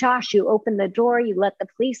say, but Josh, you opened the door, you let the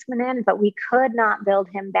policeman in, but we could not build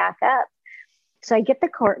him back up. So I get the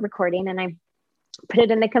court recording and I put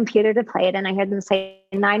it in the computer to play it. And I hear them say,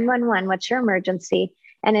 911, what's your emergency?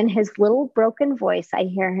 And in his little broken voice, I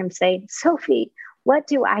hear him say, Sophie, what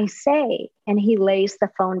do I say? And he lays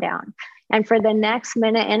the phone down. And for the next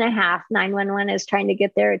minute and a half, 911 is trying to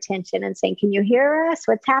get their attention and saying, can you hear us?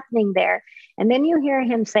 What's happening there? And then you hear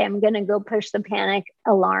him say, I'm going to go push the panic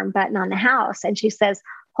alarm button on the house. And she says,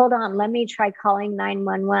 hold on, let me try calling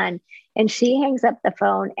 911. And she hangs up the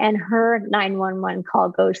phone, and her 911 call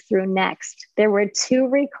goes through next. There were 2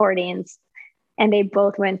 recordings, and they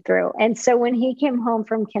both went through. And so when he came home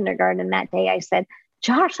from kindergarten that day, I said,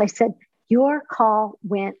 Josh, your call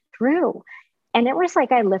went through. And it was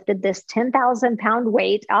like I lifted this 10,000 pound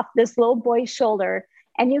weight off this little boy's shoulder,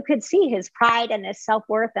 and you could see his pride and his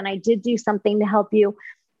self-worth. And I did do something to help you,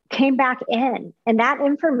 came back in. And that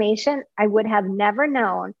information I would have never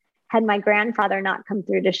known had my grandfather not come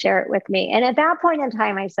through to share it with me. And at that point in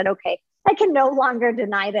time, I said, okay, I can no longer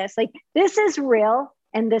deny this. Like, this is real.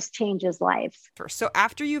 And this changes lives. So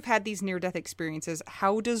after you've had these near-death experiences,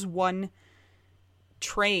 how does one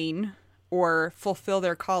train or fulfill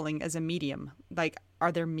their calling as a medium? Like,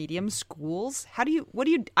 are there medium schools?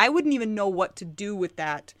 I wouldn't even know what to do with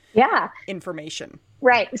that information.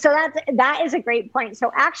 Right. So that is a great point.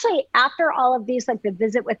 So actually, after all of these, like the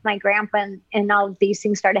visit with my grandpa and all of these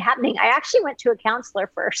things started happening, I actually went to a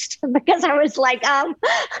counselor first because I was like, I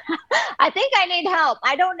think I need help.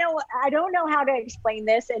 I don't know how to explain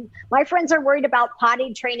this. And my friends are worried about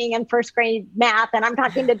potty training and first grade math, and I'm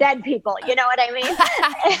talking to dead people. You know what I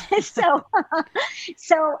mean?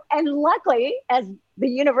 So, and luckily, as the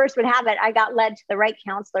universe would have it, I got led to the right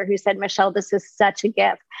counselor who said, Michelle, this is such a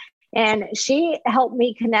gift. And she helped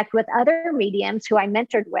me connect with other mediums who I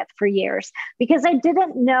mentored with for years because I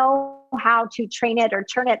didn't know how to train it or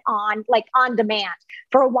turn it on, like on demand.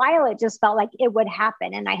 For a while, it just felt like it would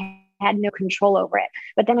happen and I had no control over it.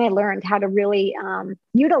 But then I learned how to really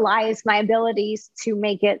utilize my abilities to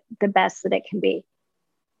make it the best that it can be.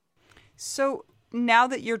 So now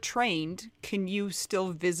that you're trained, can you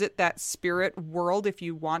still visit that spirit world if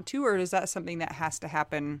you want to, or is that something that has to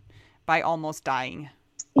happen by almost dying?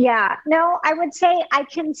 Yeah, no, I would say I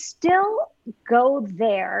can still go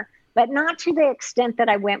there, but not to the extent that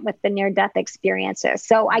I went with the near-death experiences.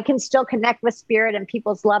 So I can still connect with spirit and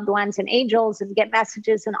people's loved ones and angels and get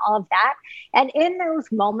messages and all of that. And in those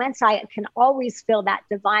moments, I can always feel that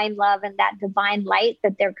divine love and that divine light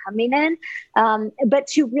that they're coming in. But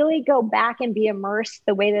to really go back and be immersed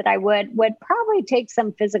the way that I would probably take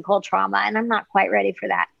some physical trauma. And I'm not quite ready for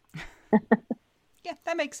that. Yeah,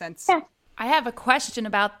 that makes sense. Yeah. I have a question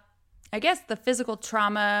about, I guess, the physical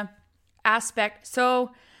trauma aspect.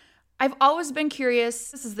 So I've always been curious.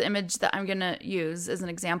 This is the image that I'm going to use as an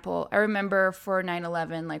example. I remember for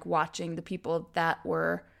 9/11, like watching the people that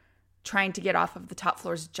were trying to get off of the top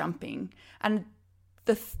floors jumping. And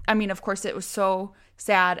of course, it was so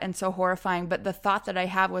sad and so horrifying. But the thought that I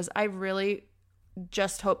have was I really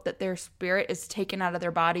just hope that their spirit is taken out of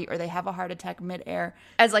their body or they have a heart attack midair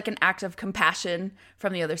as like an act of compassion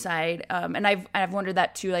from the other side. And I've wondered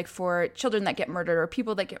that too, like for children that get murdered or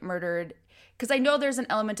people that get murdered, because I know there's an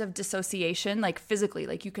element of dissociation, like physically,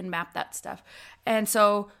 like you can map that stuff. And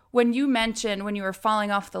so when you mentioned when you were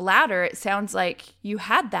falling off the ladder, it sounds like you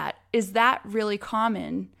had that. Is that really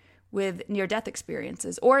common with near-death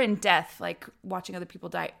experiences or in death, like watching other people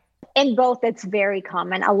die? In both, it's very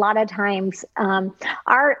common. A lot of times,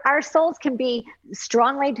 our souls can be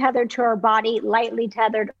strongly tethered to our body, lightly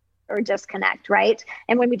tethered, or disconnect, right?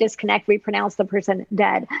 And when we disconnect, we pronounce the person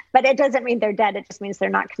dead. But it doesn't mean they're dead. It just means they're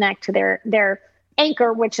not connected to their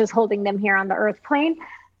anchor, which is holding them here on the earth plane.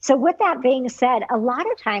 So with that being said, a lot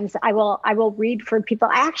of times I will read for people.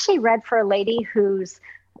 I actually read for a lady whose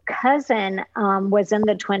cousin was in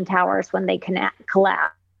the Twin Towers when they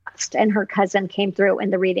collapsed. And her cousin came through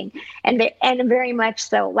in the reading, and very much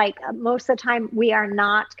so. Like most of the time, we are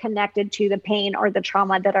not connected to the pain or the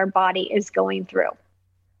trauma that our body is going through.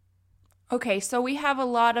 Okay, so we have a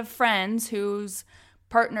lot of friends whose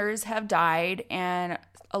partners have died, and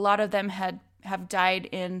a lot of them have died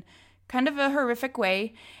in kind of a horrific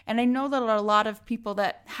way. And I know that a lot of people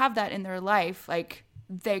that have that in their life, like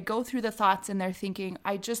they go through the thoughts and they're thinking,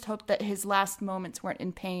 I just hope that his last moments weren't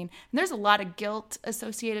in pain. And there's a lot of guilt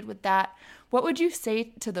associated with that. What would you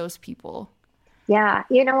say to those people? Yeah,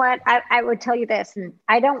 you know what? I would tell you this, and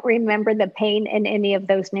I don't remember the pain in any of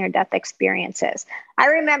those near-death experiences. I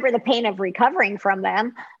remember the pain of recovering from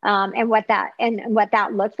them, and what that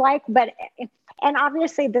looked like. And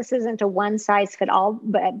obviously, this isn't a one-size-fits-all,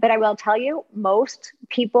 but I will tell you, most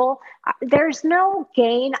people, there's no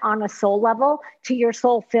gain on a soul level to your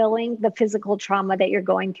soul feeling the physical trauma that you're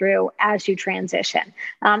going through as you transition.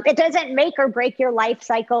 It doesn't make or break your life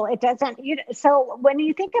cycle. It doesn't. So when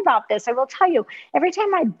you think about this, I will tell you, every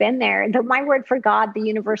time I've been there, my word for God, the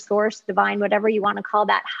universe, source, divine, whatever you want to call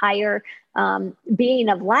that higher being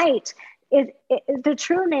of light, the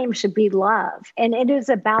true name should be love, and it is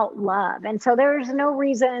about love. And so there's no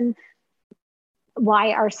reason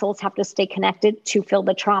why our souls have to stay connected to feel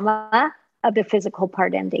the trauma of the physical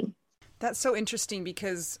part ending. That's so interesting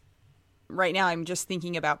because right now I'm just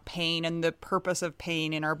thinking about pain and the purpose of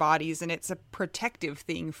pain in our bodies, and it's a protective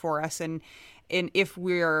thing for us. And if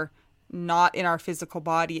we're not in our physical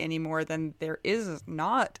body anymore, then there is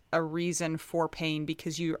not a reason for pain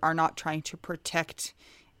because you are not trying to protect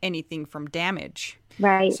anything from damage.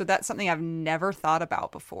 Right. So that's something I've never thought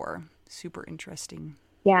about before. Super interesting.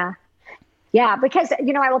 Yeah. Yeah, because,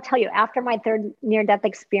 I will tell you, after my third near-death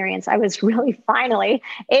experience, I was really finally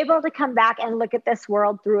able to come back and look at this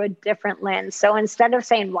world through a different lens. So instead of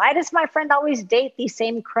saying, why does my friend always date these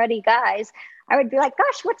same cruddy guys? I would be like,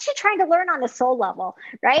 gosh, what's she trying to learn on a soul level?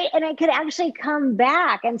 Right. And I could actually come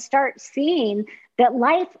back and start seeing that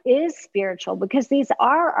life is spiritual, because these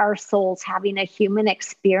are our souls having a human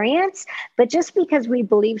experience. But just because we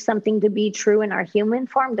believe something to be true in our human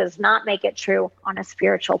form does not make it true on a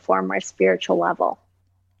spiritual form or a spiritual level.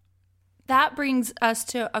 That brings us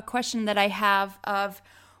to a question that I have of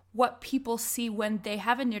what people see when they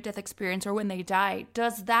have a near-death experience or when they die.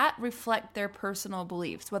 Does that reflect their personal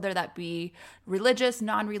beliefs, whether that be religious,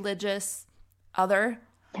 non-religious, other?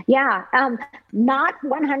 Yeah, not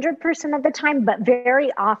 100% of the time, but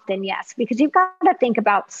very often, yes, because you've got to think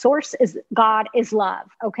about source is God is love.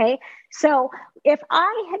 Okay. So if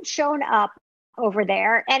I had shown up over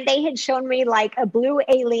there and they had shown me like a blue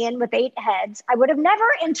alien with 8 heads, I would have never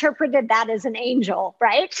interpreted that as an angel,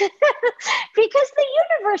 right? Because the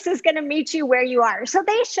universe is going to meet you where you are. So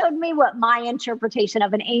they showed me what my interpretation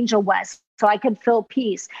of an angel was, so I could feel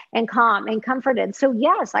peace and calm and comforted. So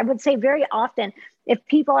yes, I would say very often, if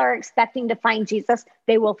people are expecting to find Jesus,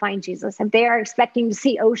 they will find Jesus. If they are expecting to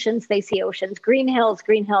see oceans, they see oceans, green hills,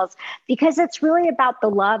 because it's really about the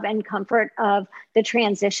love and comfort of the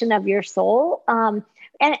transition of your soul. And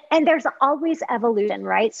there's always evolution,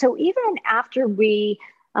 right? So even after we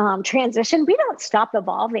transition, we don't stop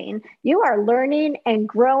evolving. You are learning and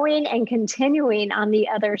growing and continuing on the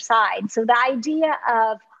other side. So the idea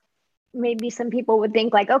of, maybe some people would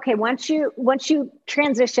think like, okay, once you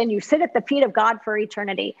transition, you sit at the feet of God for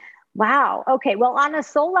eternity. Wow. Okay. Well, on a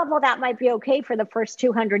soul level, that might be okay for the first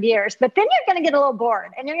 200 years, but then you're going to get a little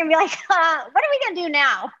bored and you're going to be like, what are we going to do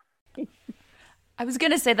now? I was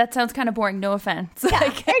going to say that sounds kind of boring. No offense. Yeah,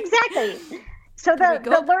 exactly. So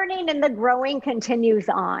the learning and the growing continues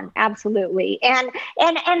on. Absolutely.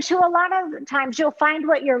 And so a lot of times you'll find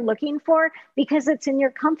what you're looking for because it's in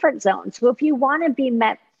your comfort zone. So if you want to be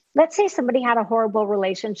met, let's say somebody had a horrible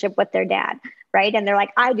relationship with their dad, right? And they're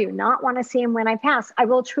like, I do not want to see him when I pass. I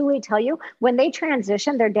will truly tell you, when they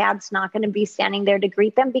transition, their dad's not going to be standing there to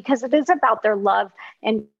greet them, because it is about their love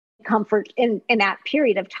and comfort in that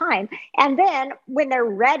period of time. And then when they're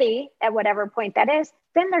ready, at whatever point that is,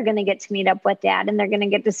 then they're going to get to meet up with dad, and they're going to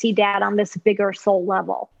get to see dad on this bigger soul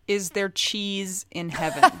level. Is there cheese in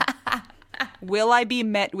heaven? Will I be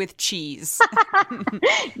met with cheese?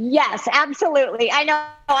 Yes, absolutely. I know.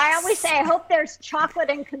 I always say, I hope there's chocolate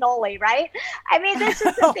and cannoli, right? I mean, this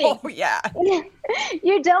is the thing. Oh, yeah.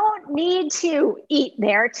 You don't need to eat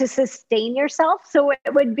there to sustain yourself. So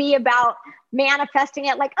it would be about manifesting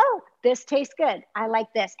it like, oh, this tastes good. I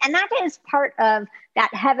like this. And that is part of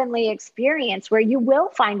that heavenly experience where you will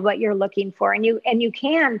find what you're looking for. And you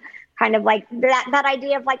can kind of like that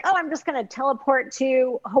idea of like, oh, I'm just going to teleport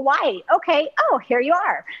to Hawaii. Okay. Oh, here you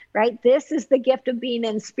are, right? This is the gift of being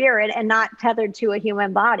in spirit and not tethered to a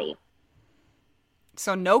human body.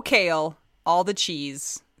 So no kale, all the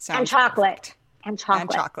cheese. Sounds and chocolate. Perfect. And chocolate.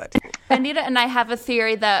 And chocolate. Anita and I have a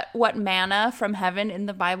theory that what manna from heaven in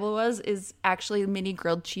the Bible is actually mini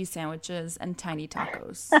grilled cheese sandwiches and tiny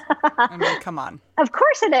tacos. I mean, come on. Of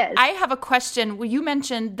course it is. I have a question. Well, you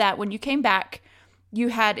mentioned that when you came back, you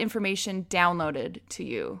had information downloaded to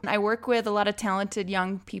you. I work with a lot of talented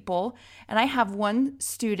young people, and I have one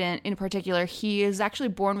student in particular. He is actually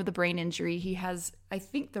born with a brain injury. He has, I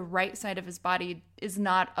think, the right side of his body is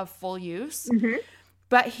not of full use. Mm-hmm.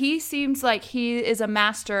 But he seems like he is a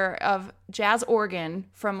master of jazz organ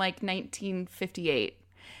from like 1958.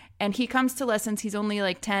 And he comes to lessons, he's only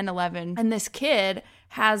like 10, 11. And this kid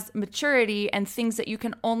has maturity and things that you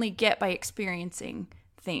can only get by experiencing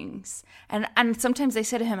things. And sometimes I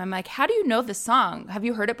say to him, I'm like, how do you know this song? Have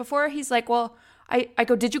you heard it before? He's like, well, I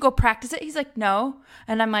go, did you go practice it? He's like, no.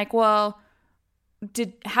 And I'm like, well,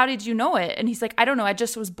 how did you know it? And he's like, I don't know. I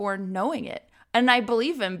just was born knowing it. And I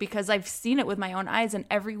believe him because I've seen it with my own eyes. And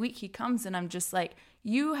every week he comes and I'm just like,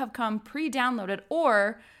 you have come pre-downloaded.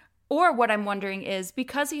 Or what I'm wondering is,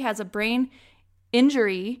 because he has a brain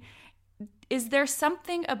injury, is there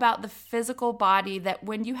something about the physical body that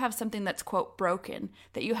when you have something that's, quote, broken,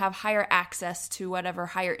 that you have higher access to whatever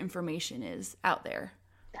higher information is out there?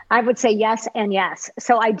 I would say yes and yes.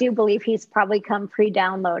 So I do believe he's probably come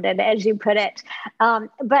pre-downloaded, as you put it.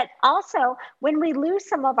 But also, when we lose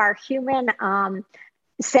some of our human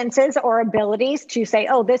senses or abilities to say,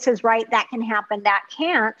 oh, this is right, that can happen, that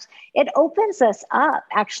can't, it opens us up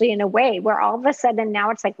actually in a way where all of a sudden now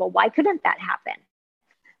it's like, well, why couldn't that happen?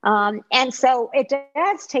 And so it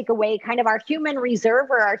does take away kind of our human reserve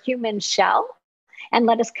or our human shell and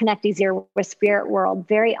let us connect easier with spirit world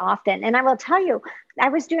very often. And I will tell you, I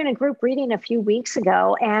was doing a group reading a few weeks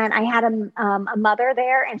ago, and I had a mother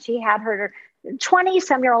there, and she had her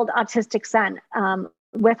 20-some-year-old autistic son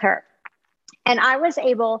with her. And I was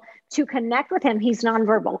able to connect with him. He's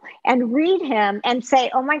nonverbal, and read him and say,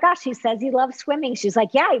 oh my gosh, he says he loves swimming. She's like,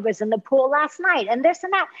 yeah, he was in the pool last night and this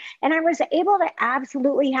and that. And I was able to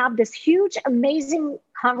absolutely have this huge, amazing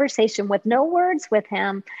conversation with no words with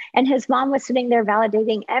him. And his mom was sitting there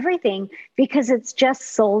validating everything, because it's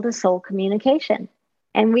just soul to soul communication.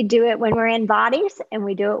 And we do it when we're in bodies, and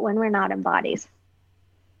we do it when we're not in bodies.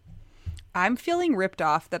 I'm feeling ripped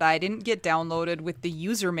off that I didn't get downloaded with the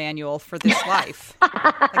user manual for this life,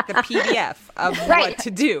 like the PDF of what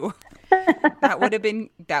to do. That would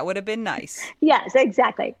have been nice. Yes,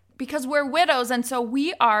 exactly. Because we're widows, and so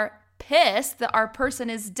we are pissed that our person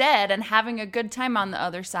is dead and having a good time on the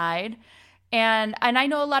other side. And I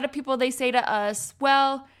know a lot of people, they say to us,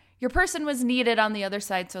 well, your person was needed on the other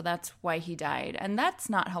side, so that's why he died. And that's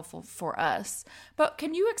not helpful for us. But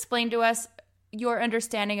can you explain to us your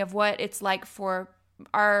understanding of what it's like for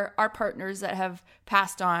our partners that have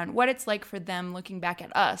passed on, what it's like for them looking back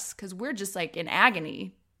at us? Because we're just like in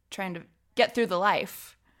agony trying to get through the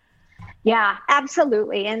life. Yeah,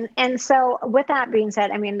 absolutely. And so with that being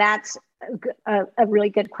said, I mean, that's a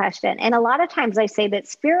really good question. And a lot of times I say that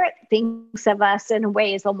spirit thinks of us in a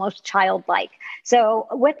way is almost childlike. So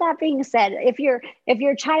with that being said, if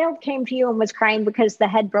your child came to you and was crying because the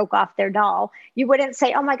head broke off their doll, you wouldn't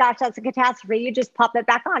say, oh my gosh, that's a catastrophe. You just pop it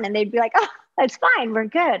back on and they'd be like, oh, that's fine. We're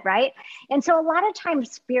good. Right. And so a lot of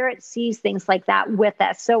times spirit sees things like that with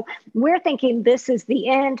us. So we're thinking this is the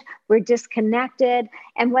end. We're disconnected.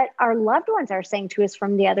 And what our loved ones are saying to us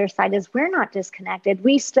from the other side is we're not disconnected.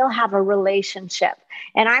 We still have a relationship,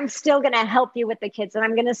 and I'm still going to help you with the kids, and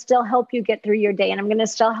I'm going to still help you get through your day, and I'm going to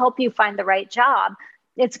still help you find the right job.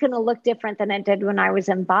 It's going to look different than it did when I was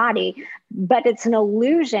in body, but it's an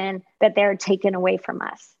illusion that they're taken away from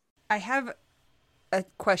us. I have a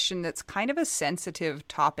question that's kind of a sensitive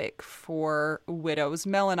topic for widows.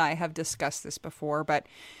 Mel and I have discussed this before, but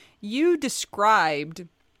you described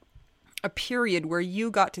a period where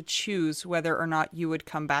you got to choose whether or not you would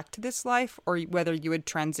come back to this life or whether you would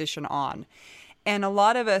transition on. And a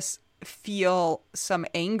lot of us feel some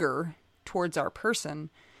anger towards our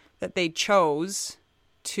person that they chose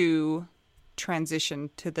to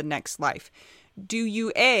transition to the next life. Do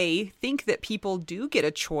you, A, think that people do get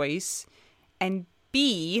a choice, and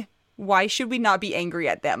B, why should we not be angry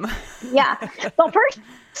at them? Yeah. Well, first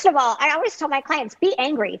of all, I always tell my clients, be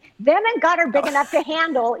angry. Them and God are big enough to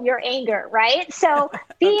handle your anger, right? So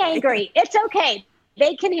be angry. It's okay.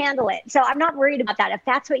 They can handle it. So I'm not worried about that. If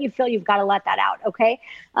that's what you feel, you've got to let that out. Okay.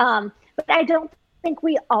 But I don't think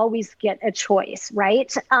we always get a choice, right?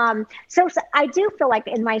 So I do feel like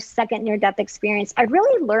in my second near-death experience, I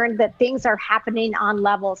really learned that things are happening on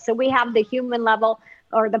levels. So we have the human level,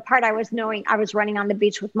 or the part I was knowing I was running on the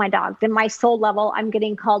beach with my dog. Then my soul level, I'm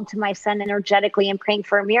getting called to my son energetically and praying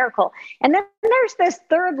for a miracle. And then there's this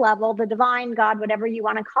third level, the divine God, whatever you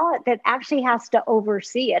want to call it, that actually has to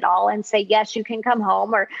oversee it all and say, yes, you can come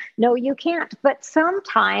home, or no, you can't. But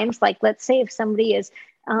sometimes, like let's say if somebody is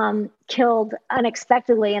killed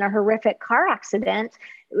unexpectedly in a horrific car accident,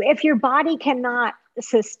 if your body cannot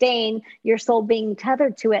sustain your soul being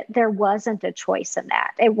tethered to it, there wasn't a choice in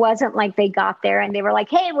that. It wasn't like they got there and they were like,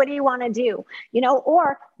 hey, what do you want to do?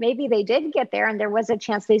 Or maybe they did get there and there was a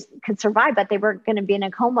chance they could survive, but they were going to be in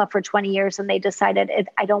a coma for 20 years and they decided,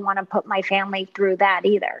 I don't want to put my family through that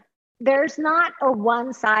either. There's not a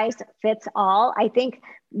one size fits all. I think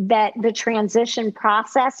that the transition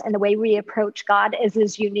process and the way we approach God is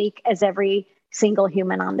as unique as every single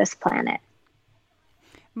human on this planet.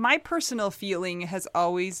 My personal feeling has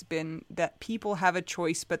always been that people have a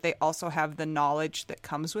choice, but they also have the knowledge that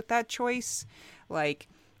comes with that choice. Like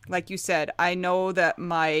you said, I know that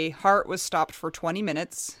my heart was stopped for 20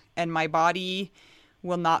 minutes and my body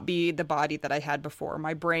will not be the body that I had before.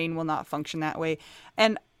 My brain will not function that way.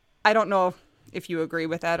 And I don't know if you agree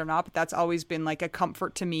with that or not, but that's always been like a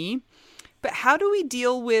comfort to me. But how do we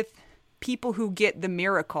deal with people who get the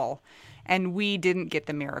miracle and we didn't get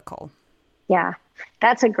the miracle? Yeah,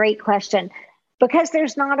 that's a great question, because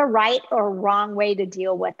there's not a right or wrong way to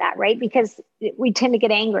deal with that, right? Because we tend to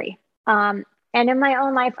get angry. And in my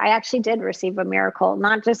own life, I actually did receive a miracle,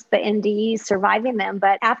 not just the NDEs surviving them,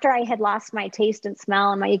 but after I had lost my taste and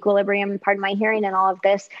smell and my equilibrium, pardon my hearing and all of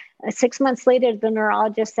this, 6 months later, the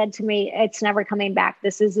neurologist said to me, it's never coming back.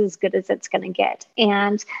 This is as good as it's going to get.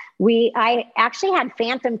 And I actually had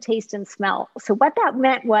phantom taste and smell. So what that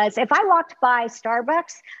meant was if I walked by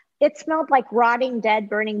Starbucks, it smelled like rotting, dead,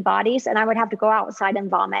 burning bodies, and I would have to go outside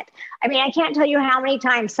and vomit. I mean, I can't tell you how many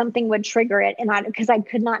times something would trigger it, and because I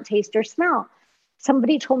could not taste or smell.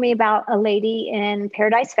 Somebody told me about a lady in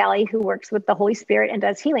Paradise Valley who works with the Holy Spirit and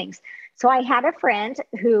does healings. So I had a friend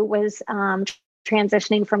who was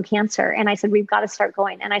transitioning from cancer. And I said, we've got to start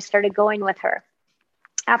going. And I started going with her.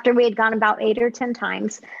 After we had gone about 8 or 10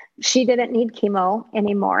 times, she didn't need chemo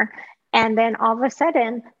anymore. And then all of a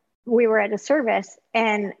sudden, we were at a service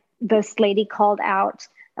and this lady called out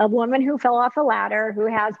a woman who fell off a ladder, who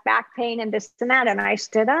has back pain and this and that. And I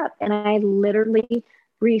stood up and I literally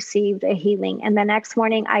received a healing. And the next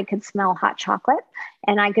morning I could smell hot chocolate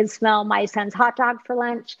and I could smell my son's hot dog for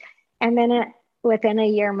lunch. And then within a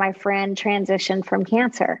year, my friend transitioned from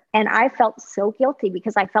cancer. And I felt so guilty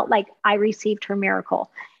because I felt like I received her miracle.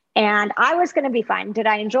 And I was going to be fine. Did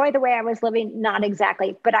I enjoy the way I was living? Not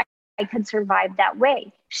exactly, but I could survive that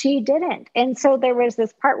way. She didn't. And so there was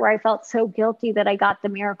this part where I felt so guilty that I got the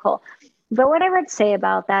miracle. But what I would say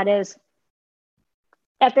about that is,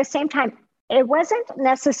 at the same time, it wasn't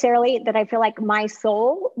necessarily that I feel like my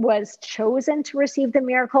soul was chosen to receive the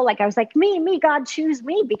miracle. Like I was like, me, God, choose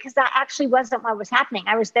me, because that actually wasn't what was happening.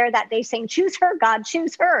 I was there that day saying, choose her, God,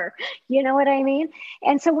 choose her. You know what I mean?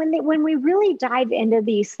 And so when we really dive into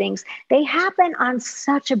these things, they happen on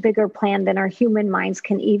such a bigger plan than our human minds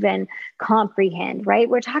can even comprehend, right?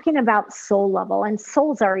 We're talking about soul level, and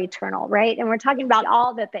souls are eternal, right? And we're talking about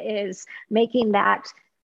all that there is making that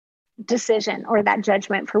decision or that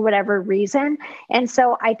judgment for whatever reason. And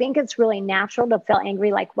so I think it's really natural to feel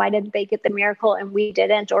angry, like, why did they get the miracle and we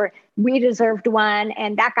didn't, or we deserved one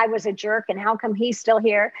and that guy was a jerk and how come he's still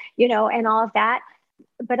here, and all of that.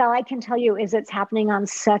 But all I can tell you is it's happening on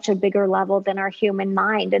such a bigger level than our human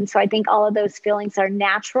mind. And so I think all of those feelings are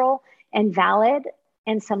natural and valid,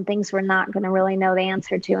 and some things we're not going to really know the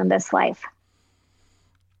answer to in this life.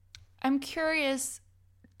 I'm curious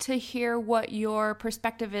to hear what your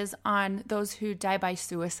perspective is on those who die by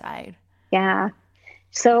suicide. Yeah.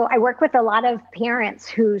 So I work with a lot of parents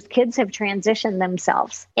whose kids have transitioned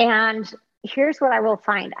themselves. And here's what I will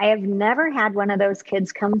find. I have never had one of those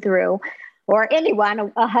kids come through, or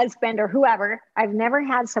anyone, a husband or whoever. I've never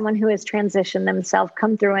had someone who has transitioned themselves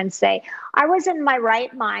come through and say, I was in my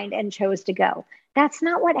right mind and chose to go. That's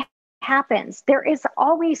not what happens. There is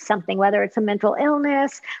always something, whether it's a mental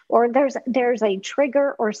illness or there's a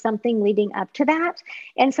trigger or something leading up to that.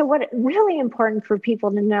 And so what really important for people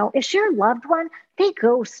to know is your loved one, they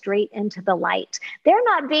go straight into the light. They're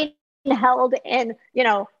not being held in,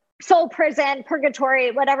 soul prison,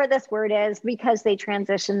 purgatory, whatever this word is, because they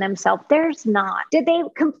transition themselves. There's not. Did they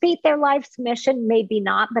complete their life's mission? Maybe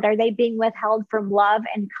not, but are they being withheld from love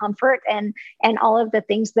and comfort and all of the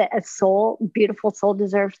things that a soul, beautiful soul,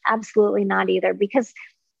 deserves? Absolutely not either. Because,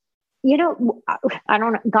 I don't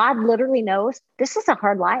know, God literally knows this is a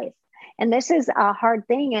hard life and this is a hard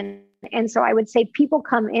thing. And so I would say people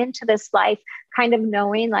come into this life kind of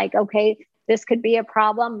knowing like, okay, this could be a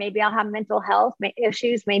problem. Maybe I'll have mental health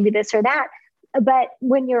issues, maybe this or that. But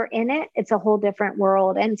when you're in it, it's a whole different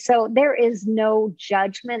world. And so there is no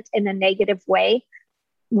judgment in a negative way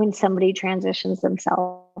when somebody transitions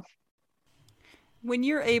themselves. When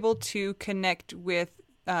you're able to connect with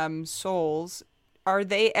souls, are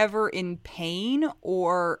they ever in pain,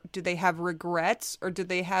 or do they have regrets, or do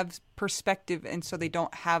they have perspective and so they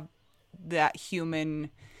don't have that human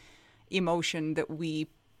emotion that we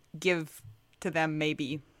give to them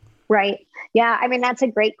maybe? Right. Yeah. I mean, that's a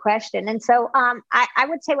great question. And so I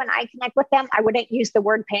would say when I connect with them, I wouldn't use the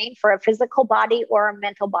word pain for a physical body or a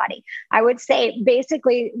mental body. I would say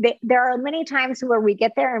basically there are many times where we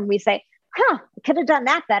get there and we say, could have done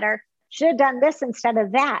that better. Should have done this instead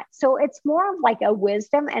of that. So it's more of like a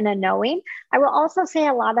wisdom and a knowing. I will also say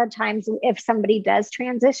a lot of times if somebody does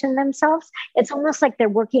transition themselves, it's almost like they're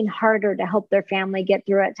working harder to help their family get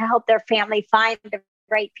through it, to help their family find the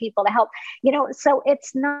right people to help, so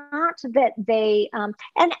it's not that they,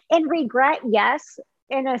 and regret, yes,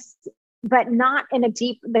 but not in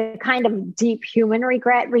the kind of deep human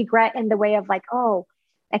regret in the way of like, oh,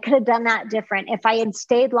 I could have done that different. If I had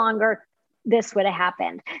stayed longer, this would have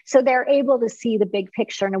happened. So they're able to see the big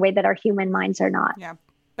picture in a way that our human minds are not. Yeah,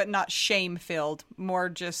 but not shame-filled, more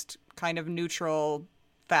just kind of neutral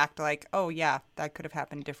fact, like, oh yeah, that could have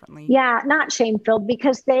happened differently. Yeah, not shame-filled,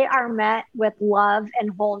 because they are met with love and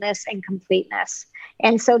wholeness and completeness.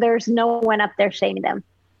 And so there's no one up there shaming them.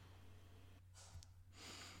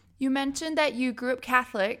 You mentioned that you grew up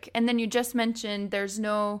Catholic, and then you just mentioned there's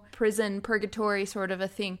no prison, purgatory sort of a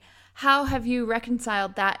thing. How have you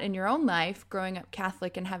reconciled that in your own life, growing up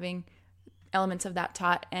Catholic and having elements of that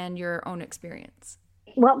taught and your own experience?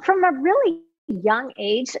 Well, from a really young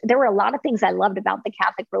age, there were a lot of things I loved about the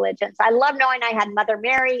Catholic religions. I loved knowing I had Mother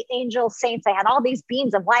Mary, angels, saints. I had all these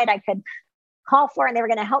beams of light I could call for, and they were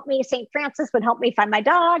going to help me. St. Francis would help me find my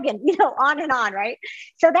dog, and, on and on. Right.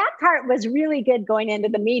 So that part was really good going into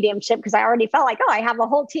the mediumship, because I already felt like, oh, I have a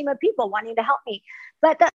whole team of people wanting to help me.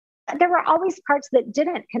 But there were always parts that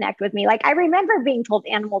didn't connect with me. Like, I remember being told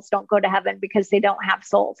animals don't go to heaven because they don't have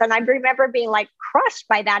souls. And I remember being like crushed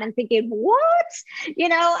by that and thinking, what?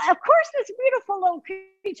 Of course this beautiful little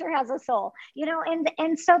creature has a soul,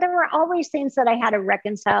 and so there were always things that I had to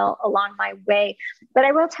reconcile along my way. But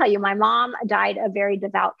I will tell you, my mom died a very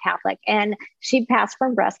devout Catholic, and she passed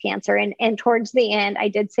from breast cancer. And towards the end, I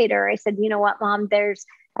did say to her, I said, you know what, Mom,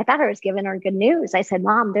 I thought I was giving her good news. I said,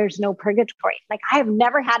 Mom, there's no purgatory. Like, I have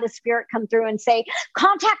never had a spirit come through and say,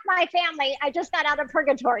 contact my family, I just got out of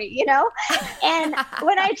purgatory, And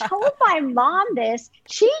when I told my mom this,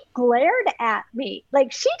 she glared at me.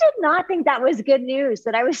 Like, she did not think that was good news,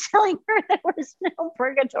 that I was telling her there was no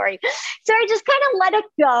purgatory. So I just kind of let it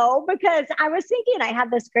go, because I was thinking I had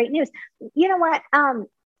this great news. You know what?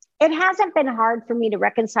 It hasn't been hard for me to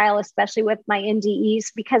reconcile, especially with my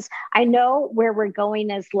NDEs, because I know where we're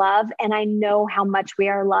going as love, and I know how much we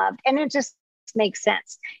are loved. And it just makes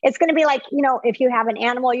sense. It's going to be like, if you have an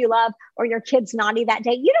animal you love, or your kid's naughty that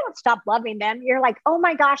day, you don't stop loving them. You're like, oh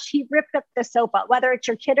my gosh, he ripped up the sofa. Whether it's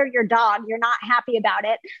your kid or your dog, you're not happy about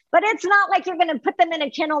it. But it's not like you're going to put them in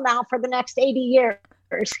a kennel now for the next 80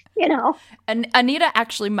 years, And Anita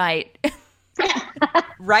actually might.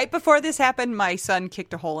 Right before this happened, my son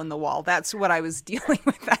kicked a hole in the wall. That's what I was dealing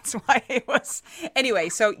with. That's why it was. Anyway,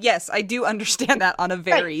 so yes, I do understand that on a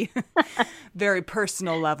very, very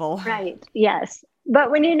personal level. Right. Yes.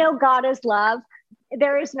 But when you know God is love,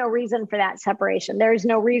 there is no reason for that separation. There is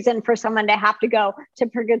no reason for someone to have to go to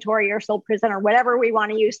purgatory or soul prison or whatever we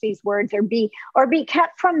want to use these words, or be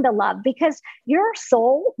kept from the love, because your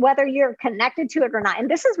soul, whether you're connected to it or not. And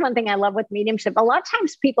this is one thing I love with mediumship. A lot of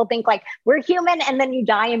times people think like we're human and then you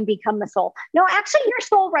die and become the soul. No, actually your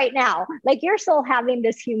soul right now, like your soul having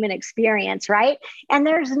this human experience, right? And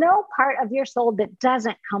there's no part of your soul that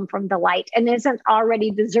doesn't come from the light and isn't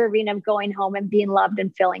already deserving of going home and being loved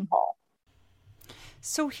and feeling whole.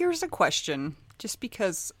 So here's a question, just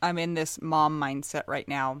because I'm in this mom mindset right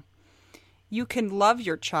now. You can love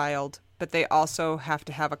your child, but they also have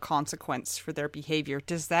to have a consequence for their behavior.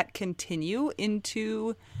 Does that continue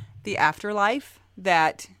into the afterlife?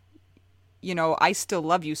 That, I still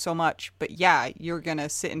love you so much, but yeah, you're going to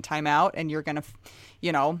sit in timeout and you're going to,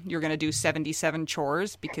 you're going to do 77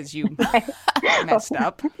 chores because you messed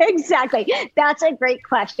up. Exactly. That's a great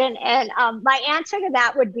question. And my answer to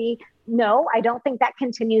that would be, no, I don't think that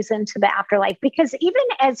continues into the afterlife, because even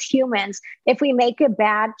as humans, if we make a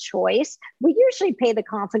bad choice, we usually pay the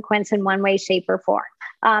consequence in one way, shape, or form.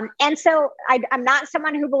 And so I'm not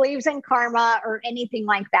someone who believes in karma or anything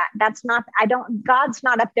like that. God's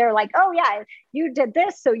not up there like, oh yeah, you did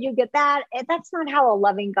this, so you get that. That's not how a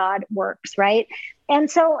loving God works, right? And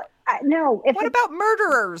so, no. What about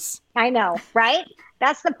murderers? I know, right?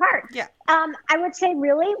 That's the part. Yeah. I would say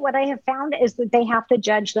really what I have found is that they have to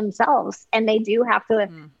judge themselves, and they do have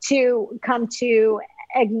to come to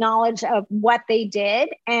acknowledge of what they did.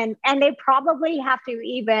 And they probably have to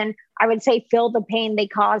even, I would say, feel the pain they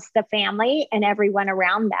caused the family and everyone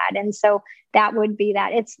around that. And so that would be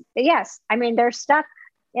that. They're stuck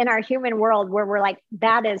in our human world where we're like,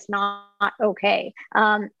 that is not okay.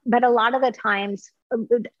 But a lot of the times,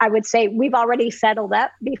 I would say we've already settled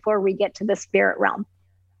up before we get to the spirit realm.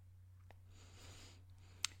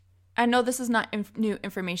 I know this is not new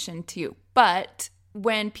information to you, but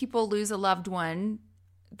when people lose a loved one,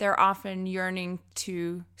 they're often yearning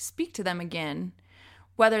to speak to them again,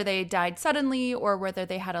 whether they died suddenly or whether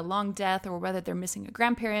they had a long death or whether they're missing a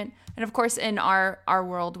grandparent. And of course, in our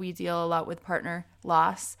world, we deal a lot with partner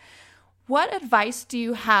loss. What advice do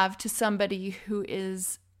you have to somebody who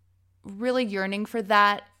is really yearning for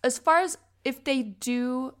that? As far as if they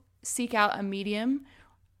do seek out a medium,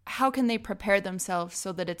 how can they prepare themselves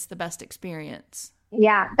so that it's the best experience?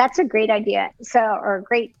 Yeah, that's a great idea. Or a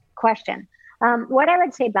great question. What I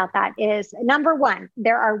would say about that is, number one,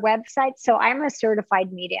 there are websites. So I'm a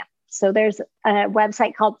certified medium. So there's a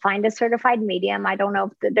website called Find a Certified Medium. I don't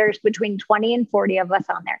know if there's between 20 and 40 of us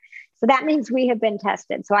on there. So that means we have been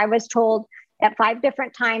tested. So I was told at 5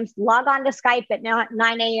 different times, log on to Skype at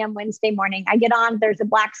 9 a.m. Wednesday morning. I get on, there's a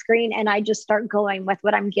black screen, and I just start going with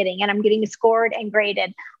what I'm getting. And I'm getting scored and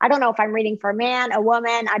graded. I don't know if I'm reading for a man, a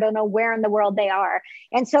woman. I don't know where in the world they are.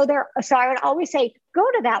 And so I would always say, go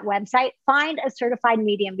to that website, find a certified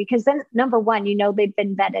medium, because then number one, they've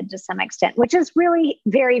been vetted to some extent, which is really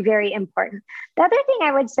very, very important. The other thing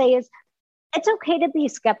I would say is, it's okay to be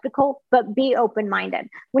skeptical, but be open-minded.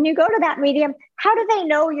 When you go to that medium, how do they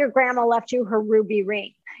know your grandma left you her ruby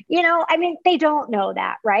ring? I mean, they don't know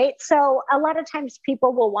that, right? So a lot of times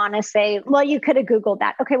people will want to say, well, you could have Googled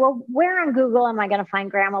that. Okay, well, where on Google am I going to find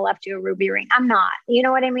grandma left you a ruby ring? I'm not, you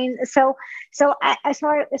know what I mean? So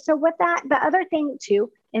with that, the other thing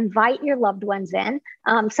too, invite your loved ones in.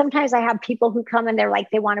 Sometimes I have people who come and they're like,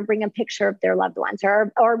 they want to bring a picture of their loved ones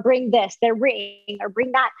or bring this, their ring, or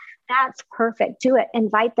bring that. That's perfect. Do it.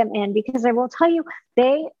 Invite them in, because I will tell you,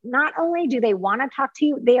 they not only do they want to talk to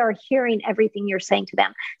you, they are hearing everything you're saying to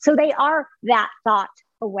them. So they are that thought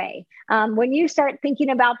away. When you start thinking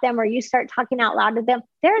about them or you start talking out loud to them,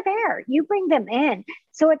 they're there. You bring them in.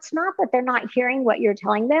 So it's not that they're not hearing what you're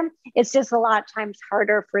telling them. It's just a lot of times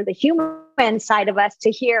harder for the human side of us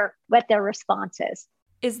to hear what their response is.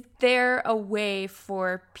 Is there a way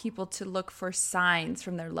for people to look for signs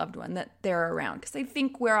from their loved one that they're around? Because I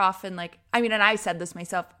think we're often like, and I said this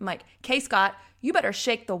myself, I'm like, "Okay, Scott, you better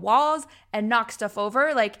shake the walls and knock stuff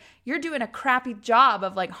over. Like, you're doing a crappy job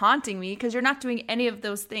of like haunting me because you're not doing any of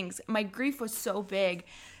those things." My grief was so big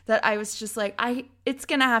that I was just like, it's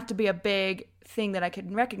going to have to be a big thing that I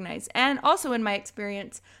can recognize. And also in my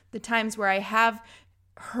experience, the times where I have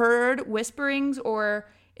heard whisperings or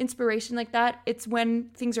inspiration like that, it's when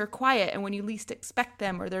things are quiet and when you least expect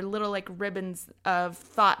them, or they're little like ribbons of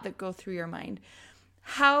thought that go through your mind.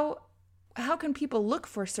 How can people look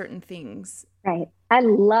for certain things? Right. I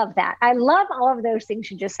love that. I love all of those things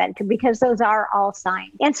you just said, because those are all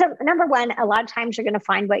signs. And so number one, a lot of times you're going to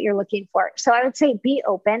find what you're looking for. So I would say be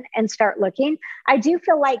open and start looking. I do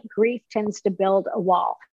feel like grief tends to build a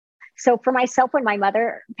wall. So for myself, when my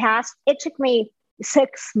mother passed, it took me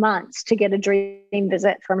 6 months to get a dream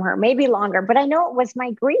visit from her, maybe longer, but I know it was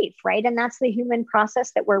my grief, right? And that's the human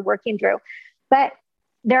process that we're working through. But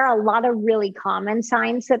there are a lot of really common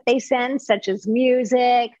signs that they send, such as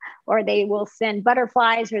music, or they will send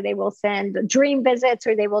butterflies, or they will send dream visits,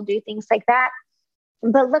 or they will do things like that.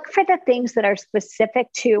 But look for the things that are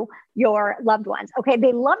specific to your loved ones. Okay,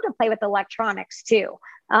 they love to play with electronics too.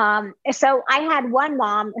 So I had one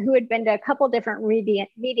mom who had been to a couple different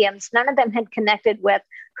mediums. None of them had connected with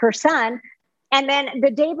her son. And then the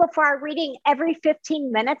day before our reading, every 15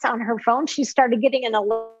 minutes on her phone, she started getting an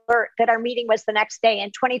alert that our meeting was the next day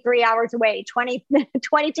and 23 hours away, 22.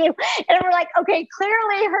 And we're like, okay,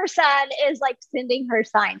 clearly her son is like sending her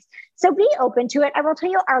signs. So be open to it. I will tell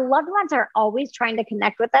you, our loved ones are always trying to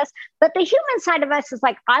connect with us. But the human side of us is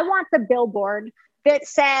like, I want the billboard that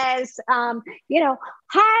says,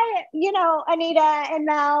 hi, Anita and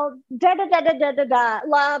Mel,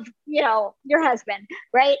 love, your husband,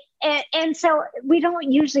 right? And so we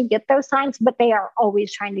don't usually get those signs, but they are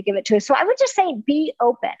always trying to give it to us. So I would just say, be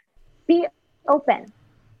open. Be open.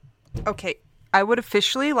 Okay. I would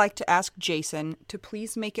officially like to ask Jason to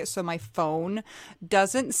please make it so my phone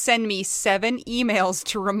doesn't send me 7 emails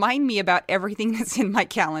to remind me about everything that's in my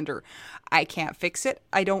calendar. I can't fix it.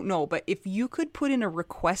 I don't know. But if you could put in a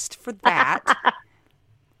request for that,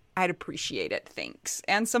 I'd appreciate it. Thanks.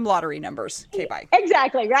 And some lottery numbers. Okay, bye.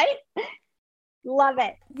 Exactly, right? Love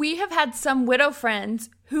it. We have had some widow friends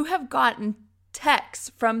who have gotten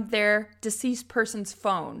texts from their deceased person's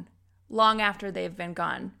phone long after they've been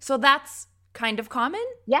gone. So that's kind of common?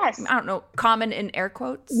 Yes. I don't know, common in air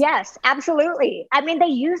quotes? Yes, absolutely. I mean, they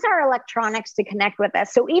use our electronics to connect with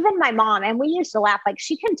us. So even my mom, and we used to laugh, like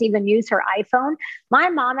she couldn't even use her iPhone. My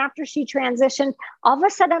mom, after she transitioned, all of a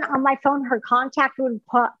sudden on my phone, her contact would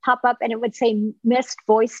pop up and it would say missed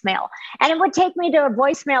voicemail. And it would take me to a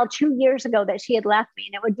voicemail 2 years ago that she had left me.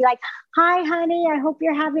 And it would be like, hi, honey, I hope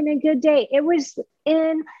you're having a good day. It was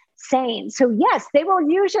insane. So yes, they will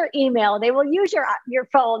use your email. They will use your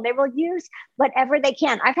phone. They will use whatever they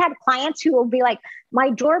can. I've had clients who will be like,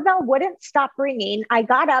 my doorbell wouldn't stop ringing. I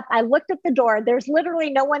got up, I looked at the door. There's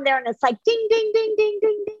literally no one there. And it's like, ding, ding, ding, ding,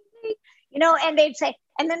 ding, ding, ding. And they'd say,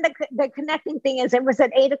 and then the connecting thing is it was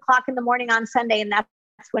at 8 o'clock in the morning on Sunday. And that's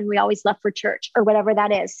when we always left for church or whatever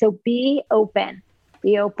that is. So be open,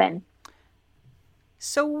 be open.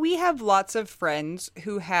 So we have lots of friends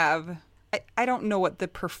who have, I don't know what the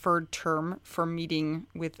preferred term for meeting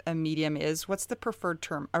with a medium is. What's the preferred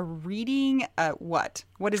term? A reading? What?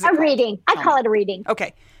 What is it? A reading. I call it a reading.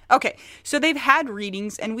 Okay. So they've had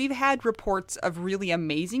readings and we've had reports of really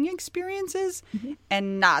amazing experiences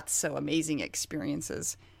and not so amazing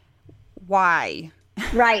experiences. Why?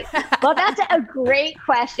 Right. Well, that's a great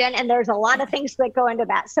question. And there's a lot of things that go into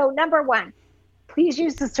that. So number one, please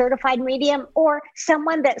use the certified medium or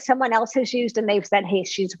someone that someone else has used and they've said, hey,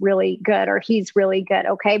 she's really good or he's really good.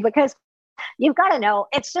 Okay. Because you've got to know,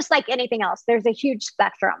 it's just like anything else. There's a huge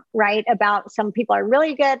spectrum, right? About some people are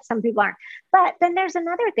really good, some people aren't. But then there's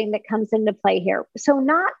another thing that comes into play here. So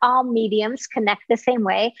not all mediums connect the same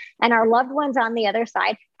way, and our loved ones on the other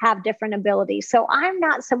side have different abilities. So I'm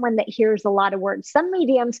not someone that hears a lot of words. Some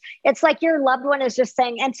mediums, it's like your loved one is just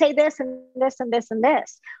saying, and say this and this and this and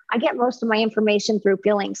this. I get most of my information through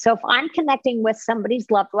feelings. So if I'm connecting with somebody's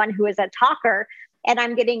loved one who is a talker, and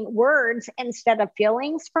I'm getting words instead of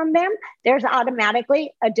feelings from them, there's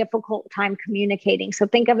automatically a difficult time communicating. So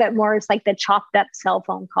think of it more as like the chopped up cell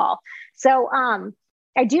phone call. So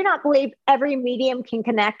I do not believe every medium can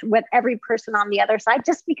connect with every person on the other side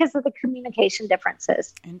just because of the communication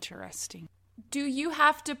differences. Interesting. Do you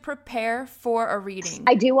have to prepare for a reading?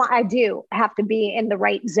 I do have to be in the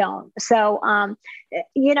right zone. So, and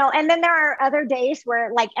then there are other days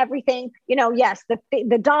where like everything, yes,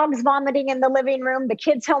 the dog's vomiting in the living room, the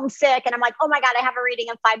kid's homesick. And I'm like, oh my God, I have a reading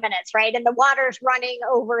in 5 minutes, right? And the water's running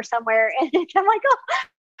over somewhere. And I'm like,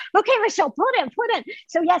 oh, okay, Michelle, put in.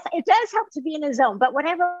 So yes, it does help to be in a zone. But what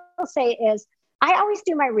I will say is I always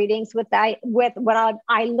do my readings with what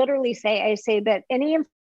I literally say. I say that any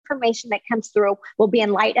information that comes through will be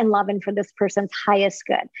in light and love and for this person's highest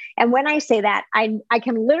good. And when I say that, I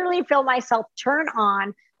can literally feel myself turn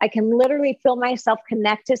on. I can literally feel myself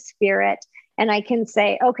connect to spirit. And I can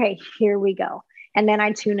say, okay, here we go. And then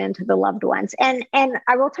I tune into the loved ones. And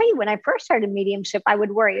I will tell you, when I first started mediumship, I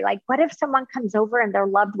would worry, like, what if someone comes over and their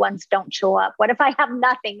loved ones don't show up? What if I have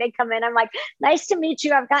nothing? They come in, I'm like, nice to meet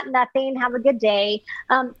you. I've got nothing. Have a good day.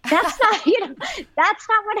 That's not, that's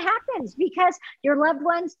not what happens, because your loved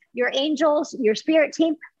ones, your angels, your spirit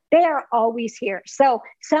team, they are always here. So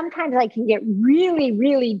sometimes I can get really,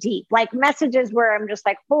 really deep, like messages where I'm just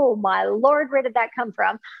like, oh my Lord, where did that come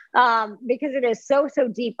from? Because it is so, so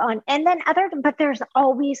deep on. And then but there's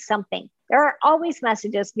always something. There are always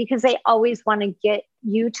messages because they always want to get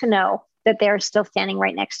you to know that they're still standing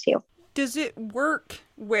right next to you. Does it work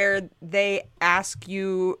where they ask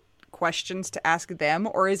you questions to ask them,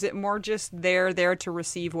 or is it more just they're there to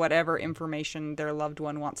receive whatever information their loved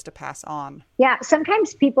one wants to pass on? Yeah,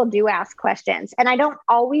 sometimes people do ask questions, and I don't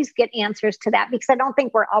always get answers to that because I don't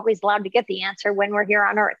think we're always allowed to get the answer when we're here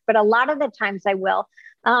on Earth. But a lot of the times I will.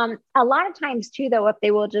 A lot of times too, though, if they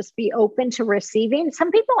will just be open to receiving, some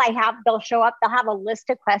people they'll show up, they'll have a list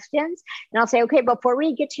of questions, and I'll say, okay, before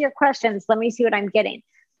we get to your questions, let me see what I'm getting.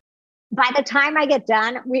 By the time I get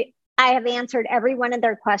done, I have answered every one of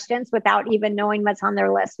their questions without even knowing what's on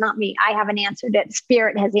their list. Not me. I haven't answered it.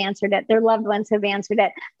 Spirit has answered it. Their loved ones have answered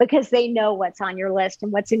it because they know what's on your list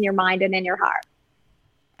and what's in your mind and in your heart.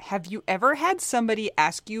 Have you ever had somebody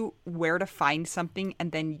ask you where to find something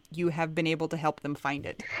and then you have been able to help them find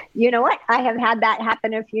it? You know what? I have had that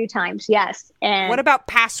happen a few times. Yes. And what about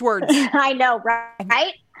passwords? I know,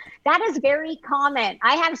 right? That is very common.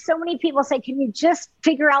 I have so many people say, can you just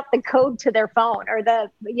figure out the code to their phone or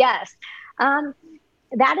yes.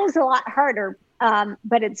 That is a lot harder,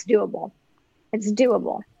 but it's doable. It's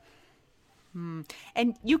doable.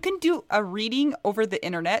 And you can do a reading over the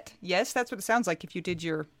internet. Yes, that's what it sounds like if you did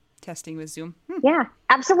your testing with Zoom. Yeah,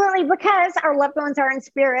 absolutely. Because our loved ones are in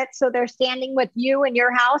spirit. So they're standing with you in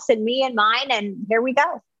your house and me in mine. And here we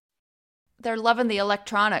go. They're loving the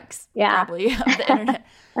electronics, probably, of the internet.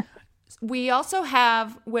 We also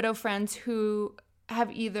have widow friends who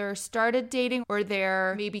have either started dating or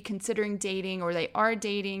they're maybe considering dating or they are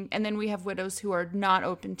dating. And then we have widows who are not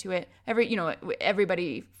open to it.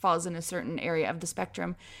 Everybody falls in a certain area of the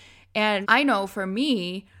spectrum. And I know for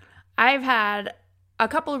me, I've had a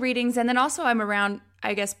couple of readings, and then also I'm around,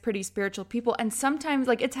 I guess, pretty spiritual people. And sometimes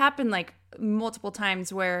it's happened multiple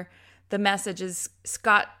times where the message is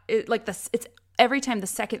it's every time the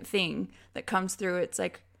second thing that comes through, it's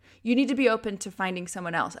like, you need to be open to finding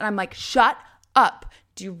someone else. And I'm like, shut up.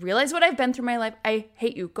 Do you realize what I've been through my life? I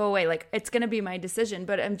hate you. Go away. It's going to be my decision.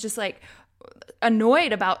 But I'm just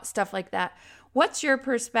annoyed about stuff like that. What's your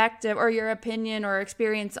perspective or your opinion or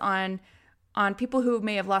experience on people who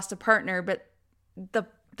may have lost a partner, but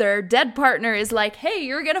their dead partner is like, hey,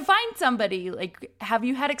 you're going to find somebody? Have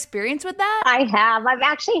you had experience with that? I have. I've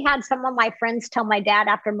actually had some of my friends tell my dad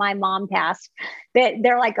after my mom passed that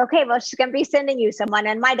they're like, okay, well, she's going to be sending you someone.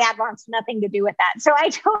 And my dad wants nothing to do with that. So I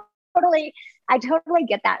totally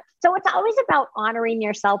get that. So it's always about honoring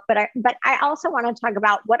yourself. But I also want to talk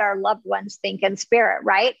about what our loved ones think in spirit,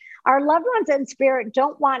 right? Our loved ones in spirit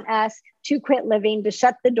don't want us to quit living, to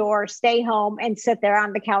shut the door, stay home, and sit there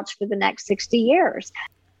on the couch for the next 60 years.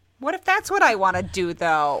 What if that's what I want to do,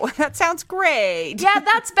 though? That sounds great. Yeah,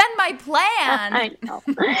 that's been my plan. I know.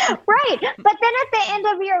 Right. But then at the end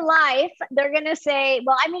of your life, they're going to say,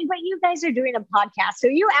 well, I mean, but you guys are doing a podcast. So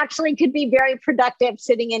you actually could be very productive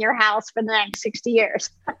sitting in your house for the next 60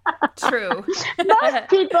 years. True. Most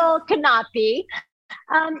people cannot be.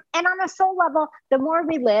 And on a soul level, the more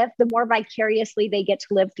we live, the more vicariously they get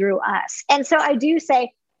to live through us. And so I do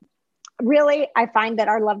say, really, I find that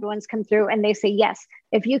our loved ones come through and they say, yes,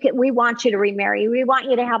 if you can, we want you to remarry. We want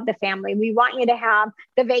you to have the family. We want you to have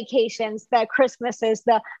the vacations, the Christmases,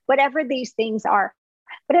 the whatever these things are.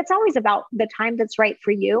 But it's always about the time that's right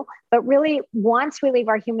for you. But really, once we leave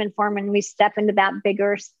our human form and we step into that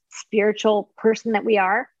bigger spiritual person that we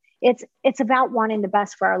are, it's about wanting the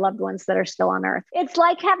best for our loved ones that are still on earth. It's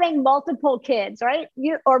like having multiple kids, right?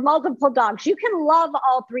 Or multiple dogs. You can love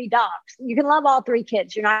all three dogs. You can love all three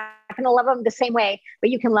kids. You're not going to love them the same way,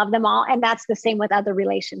 but you can love them all. And that's the same with other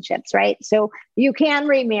relationships, right? So you can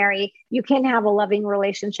remarry. You can have a loving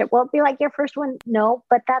relationship. Will it be like your first one? No,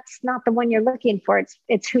 but that's not the one you're looking for.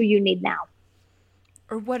 It's who you need now.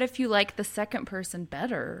 Or what if you like the second person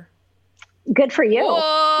better? Good for you.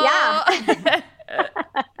 Whoa. Yeah.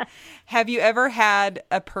 Have you ever had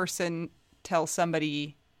a person tell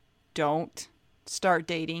somebody, don't start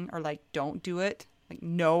dating, or like, don't do it? Like,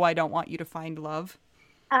 no, I don't want you to find love.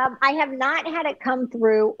 I have not had it come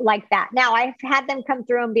through like that. Now, I've had them come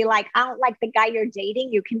through and be like, I don't like the guy you're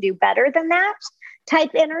dating. You can do better than that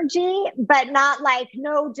type energy, but not like,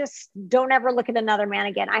 no, just don't ever look at another man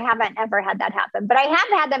again. I haven't ever had that happen, but I have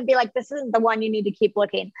had them be like, this isn't the one, you need to keep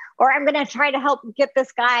looking. Or I'm going to try to help get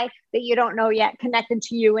this guy that you don't know yet connected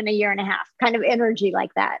to you in a year and a half, kind of energy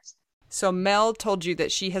like that. So Mel told you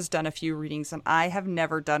that she has done a few readings and I have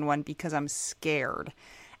never done one because I'm scared.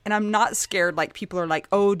 And I'm not scared like people are like,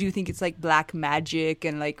 oh, do you think it's like black magic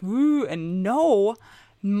and like, woo? And no,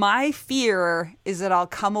 my fear is that I'll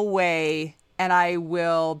come away and I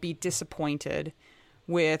will be disappointed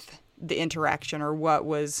with the interaction or what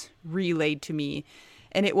was relayed to me.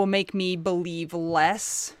 And it will make me believe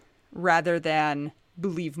less rather than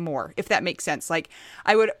believe more, if that makes sense. Like,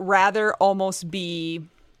 I would rather almost be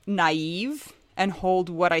naive and hold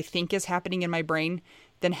what I think is happening in my brain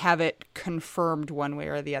than have it confirmed one way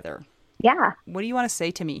or the other. Yeah. What do you want to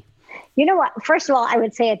say to me? You know what? First of all, I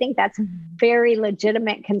would say I think that's a very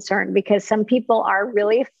legitimate concern because some people are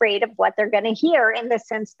really afraid of what they're going to hear in the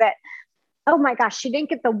sense that, oh my gosh, she didn't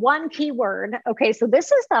get the one key word. Okay, so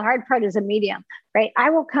this is the hard part as a medium, right?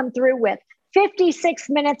 I will come through with 56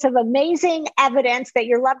 minutes of amazing evidence that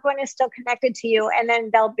your loved one is still connected to you. And then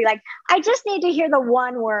they'll be like, I just need to hear the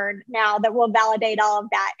one word now that will validate all of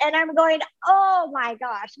that. And I'm going, oh my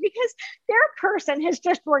gosh, because their person has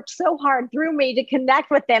just worked so hard through me to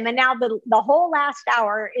connect with them. And now the whole last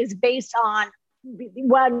hour is based on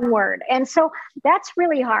one word. And so that's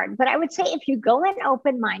really hard. But I would say if you go in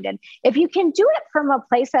open-minded, if you can do it from a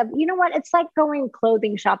place of, you know what, it's like going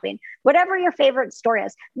clothing shopping, whatever your favorite store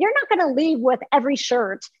is, you're not going to leave with every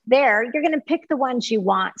shirt there. You're going to pick the ones you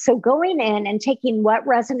want. So going in and taking what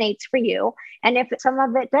resonates for you. And if some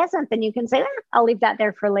of it doesn't, then you can say, I'll leave that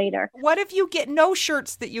there for later. What if you get no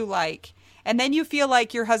shirts that you like and then you feel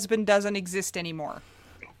like your husband doesn't exist anymore?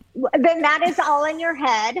 Then that is all in your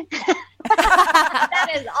head. That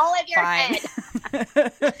is all in your head.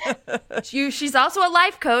 She's also a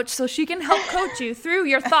life coach, so she can help coach you through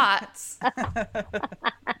your thoughts.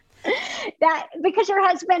 That because your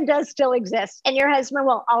husband does still exist, and your husband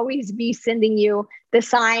will always be sending you the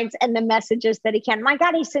signs and the messages that he can. My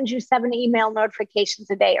God, he sends you 7 email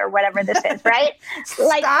notifications a day or whatever this is, right?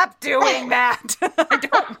 Stop doing that. I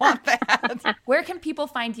don't want that. Where can people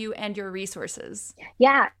find you and your resources?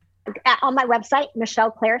 Yeah. On my website,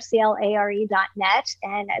 MichelleClare.net.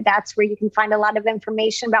 And that's where you can find a lot of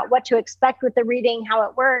information about what to expect with the reading, how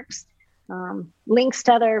it works, links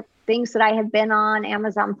to other things that I have been on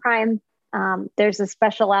Amazon Prime. There's a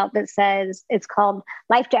special out that says it's called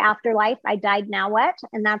Life to Afterlife. I Died Now What?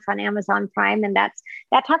 And that's on Amazon Prime. And that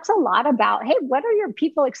talks a lot about, hey, what are your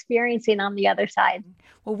people experiencing on the other side?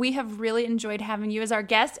 Well, we have really enjoyed having you as our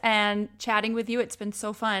guest and chatting with you. It's been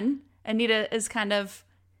so fun. Anita is kind of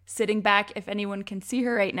sitting back. If anyone can see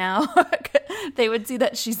her right now, they would see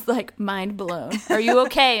that she's like mind blown. Are you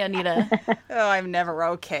okay, Anita? Oh, I'm never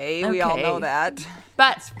okay. We all know that.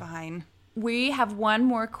 But it's fine. We have one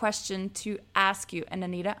more question to ask you. And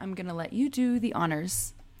Anita, I'm going to let you do the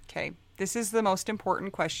honors. Okay. This is the most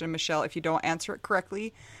important question, Michelle. If you don't answer it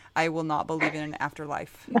correctly, I will not believe in an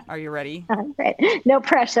afterlife. Are you ready? Right. No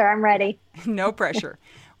pressure. I'm ready. No pressure.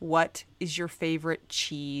 What is your favorite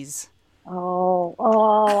cheese?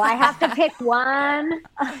 Oh, I have to pick one.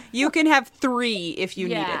 You can have 3 if you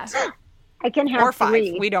need it. I can have Or 5.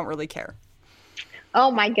 3. We don't really care.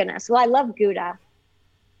 Oh my goodness. Well, I love Gouda.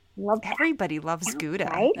 Everybody loves Gouda.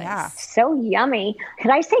 Right? Yeah. So yummy.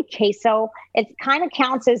 Could I say queso? It kind of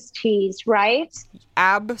counts as cheese, right?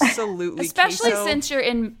 Absolutely. Especially queso. since you're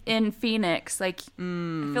in Phoenix. Like,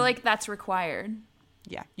 I feel like that's required.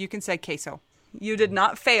 Yeah, you can say queso. You did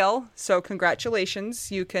not fail, so congratulations.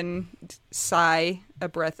 You can sigh a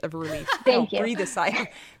breath of relief. Thank you. Breathe a sigh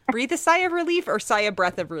of relief or sigh a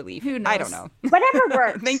breath of relief. Who knows? I don't know. Whatever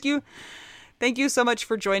works. Thank you. Thank you so much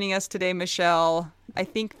for joining us today, Michelle. I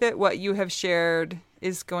think that what you have shared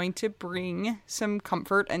is going to bring some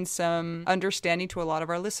comfort and some understanding to a lot of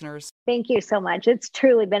our listeners. Thank you so much. It's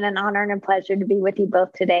truly been an honor and a pleasure to be with you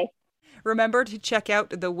both today. Remember to check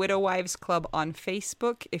out the Widow Wives Club on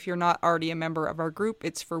Facebook. If you're not already a member of our group,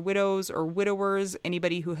 it's for widows or widowers,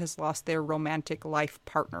 anybody who has lost their romantic life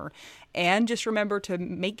partner. And just remember to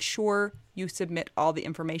make sure you submit all the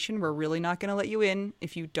information. We're really not going to let you in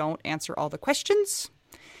if you don't answer all the questions.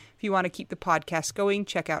 If you want to keep the podcast going,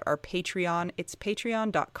 check out our Patreon. It's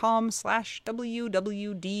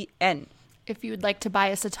patreon.com/WWDN. If you would like to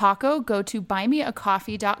buy us a taco, go to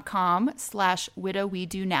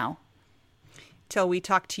buymeacoffee.com/widowwedonoww. Till we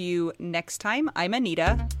talk to you next time, I'm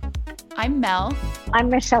Anita. I'm Mel. I'm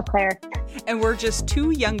Michelle Clare. And we're just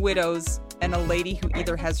 2 young widows and a lady who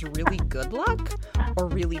either has really good luck or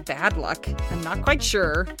really bad luck. I'm not quite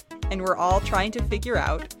sure. And we're all trying to figure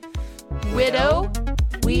out Widow,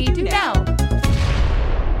 we do now.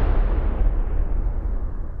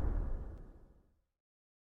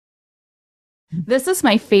 This is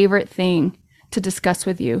my favorite thing to discuss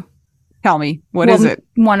with you. Tell me, what is it?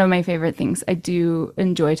 One of my favorite things. I do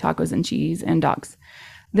enjoy tacos and cheese and dogs.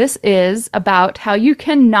 This is about how you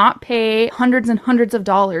cannot pay hundreds and hundreds of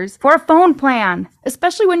dollars for a phone plan,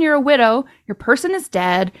 especially when you're a widow, your person is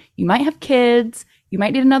dead, you might have kids, you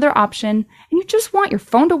might need another option, and you just want your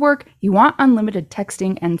phone to work, you want unlimited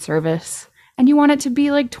texting and service, and you want it to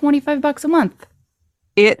be like $25 a month.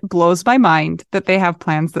 It blows my mind that they have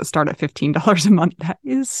plans that start at $15 a month. That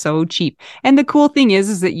is so cheap. And the cool thing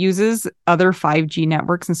is it uses other 5G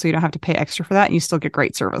networks, and so you don't have to pay extra for that, and you still get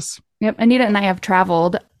great service. Yep, Anita and I have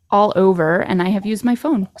traveled all over, and I have used my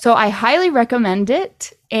phone. So I highly recommend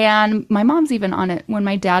it, and my mom's even on it. When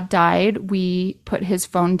my dad died, we put his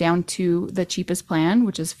phone down to the cheapest plan,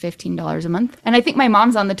 which is $15 a month. And I think my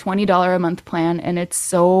mom's on the $20 a month plan, and it's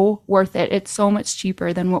so worth it. It's so much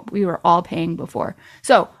cheaper than what we were all paying before.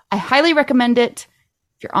 So I highly recommend it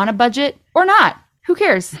if you're on a budget or not. Who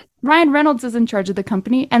cares? Ryan Reynolds is in charge of the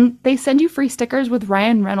company, and they send you free stickers with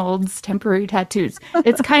Ryan Reynolds temporary tattoos.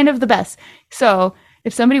 It's kind of the best. So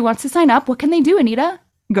if somebody wants to sign up, what can they do, Anita?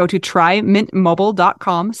 Go to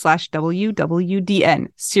trymintmobile.com/WWDN.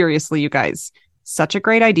 Seriously, you guys, such a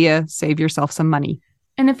great idea. Save yourself some money.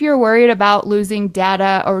 And if you're worried about losing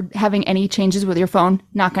data or having any changes with your phone,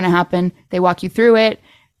 not going to happen. They walk you through it.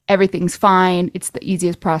 Everything's fine. It's the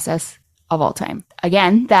easiest process of all time.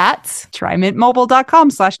 Again, that's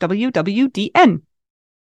trymintmobile.com/WWDN.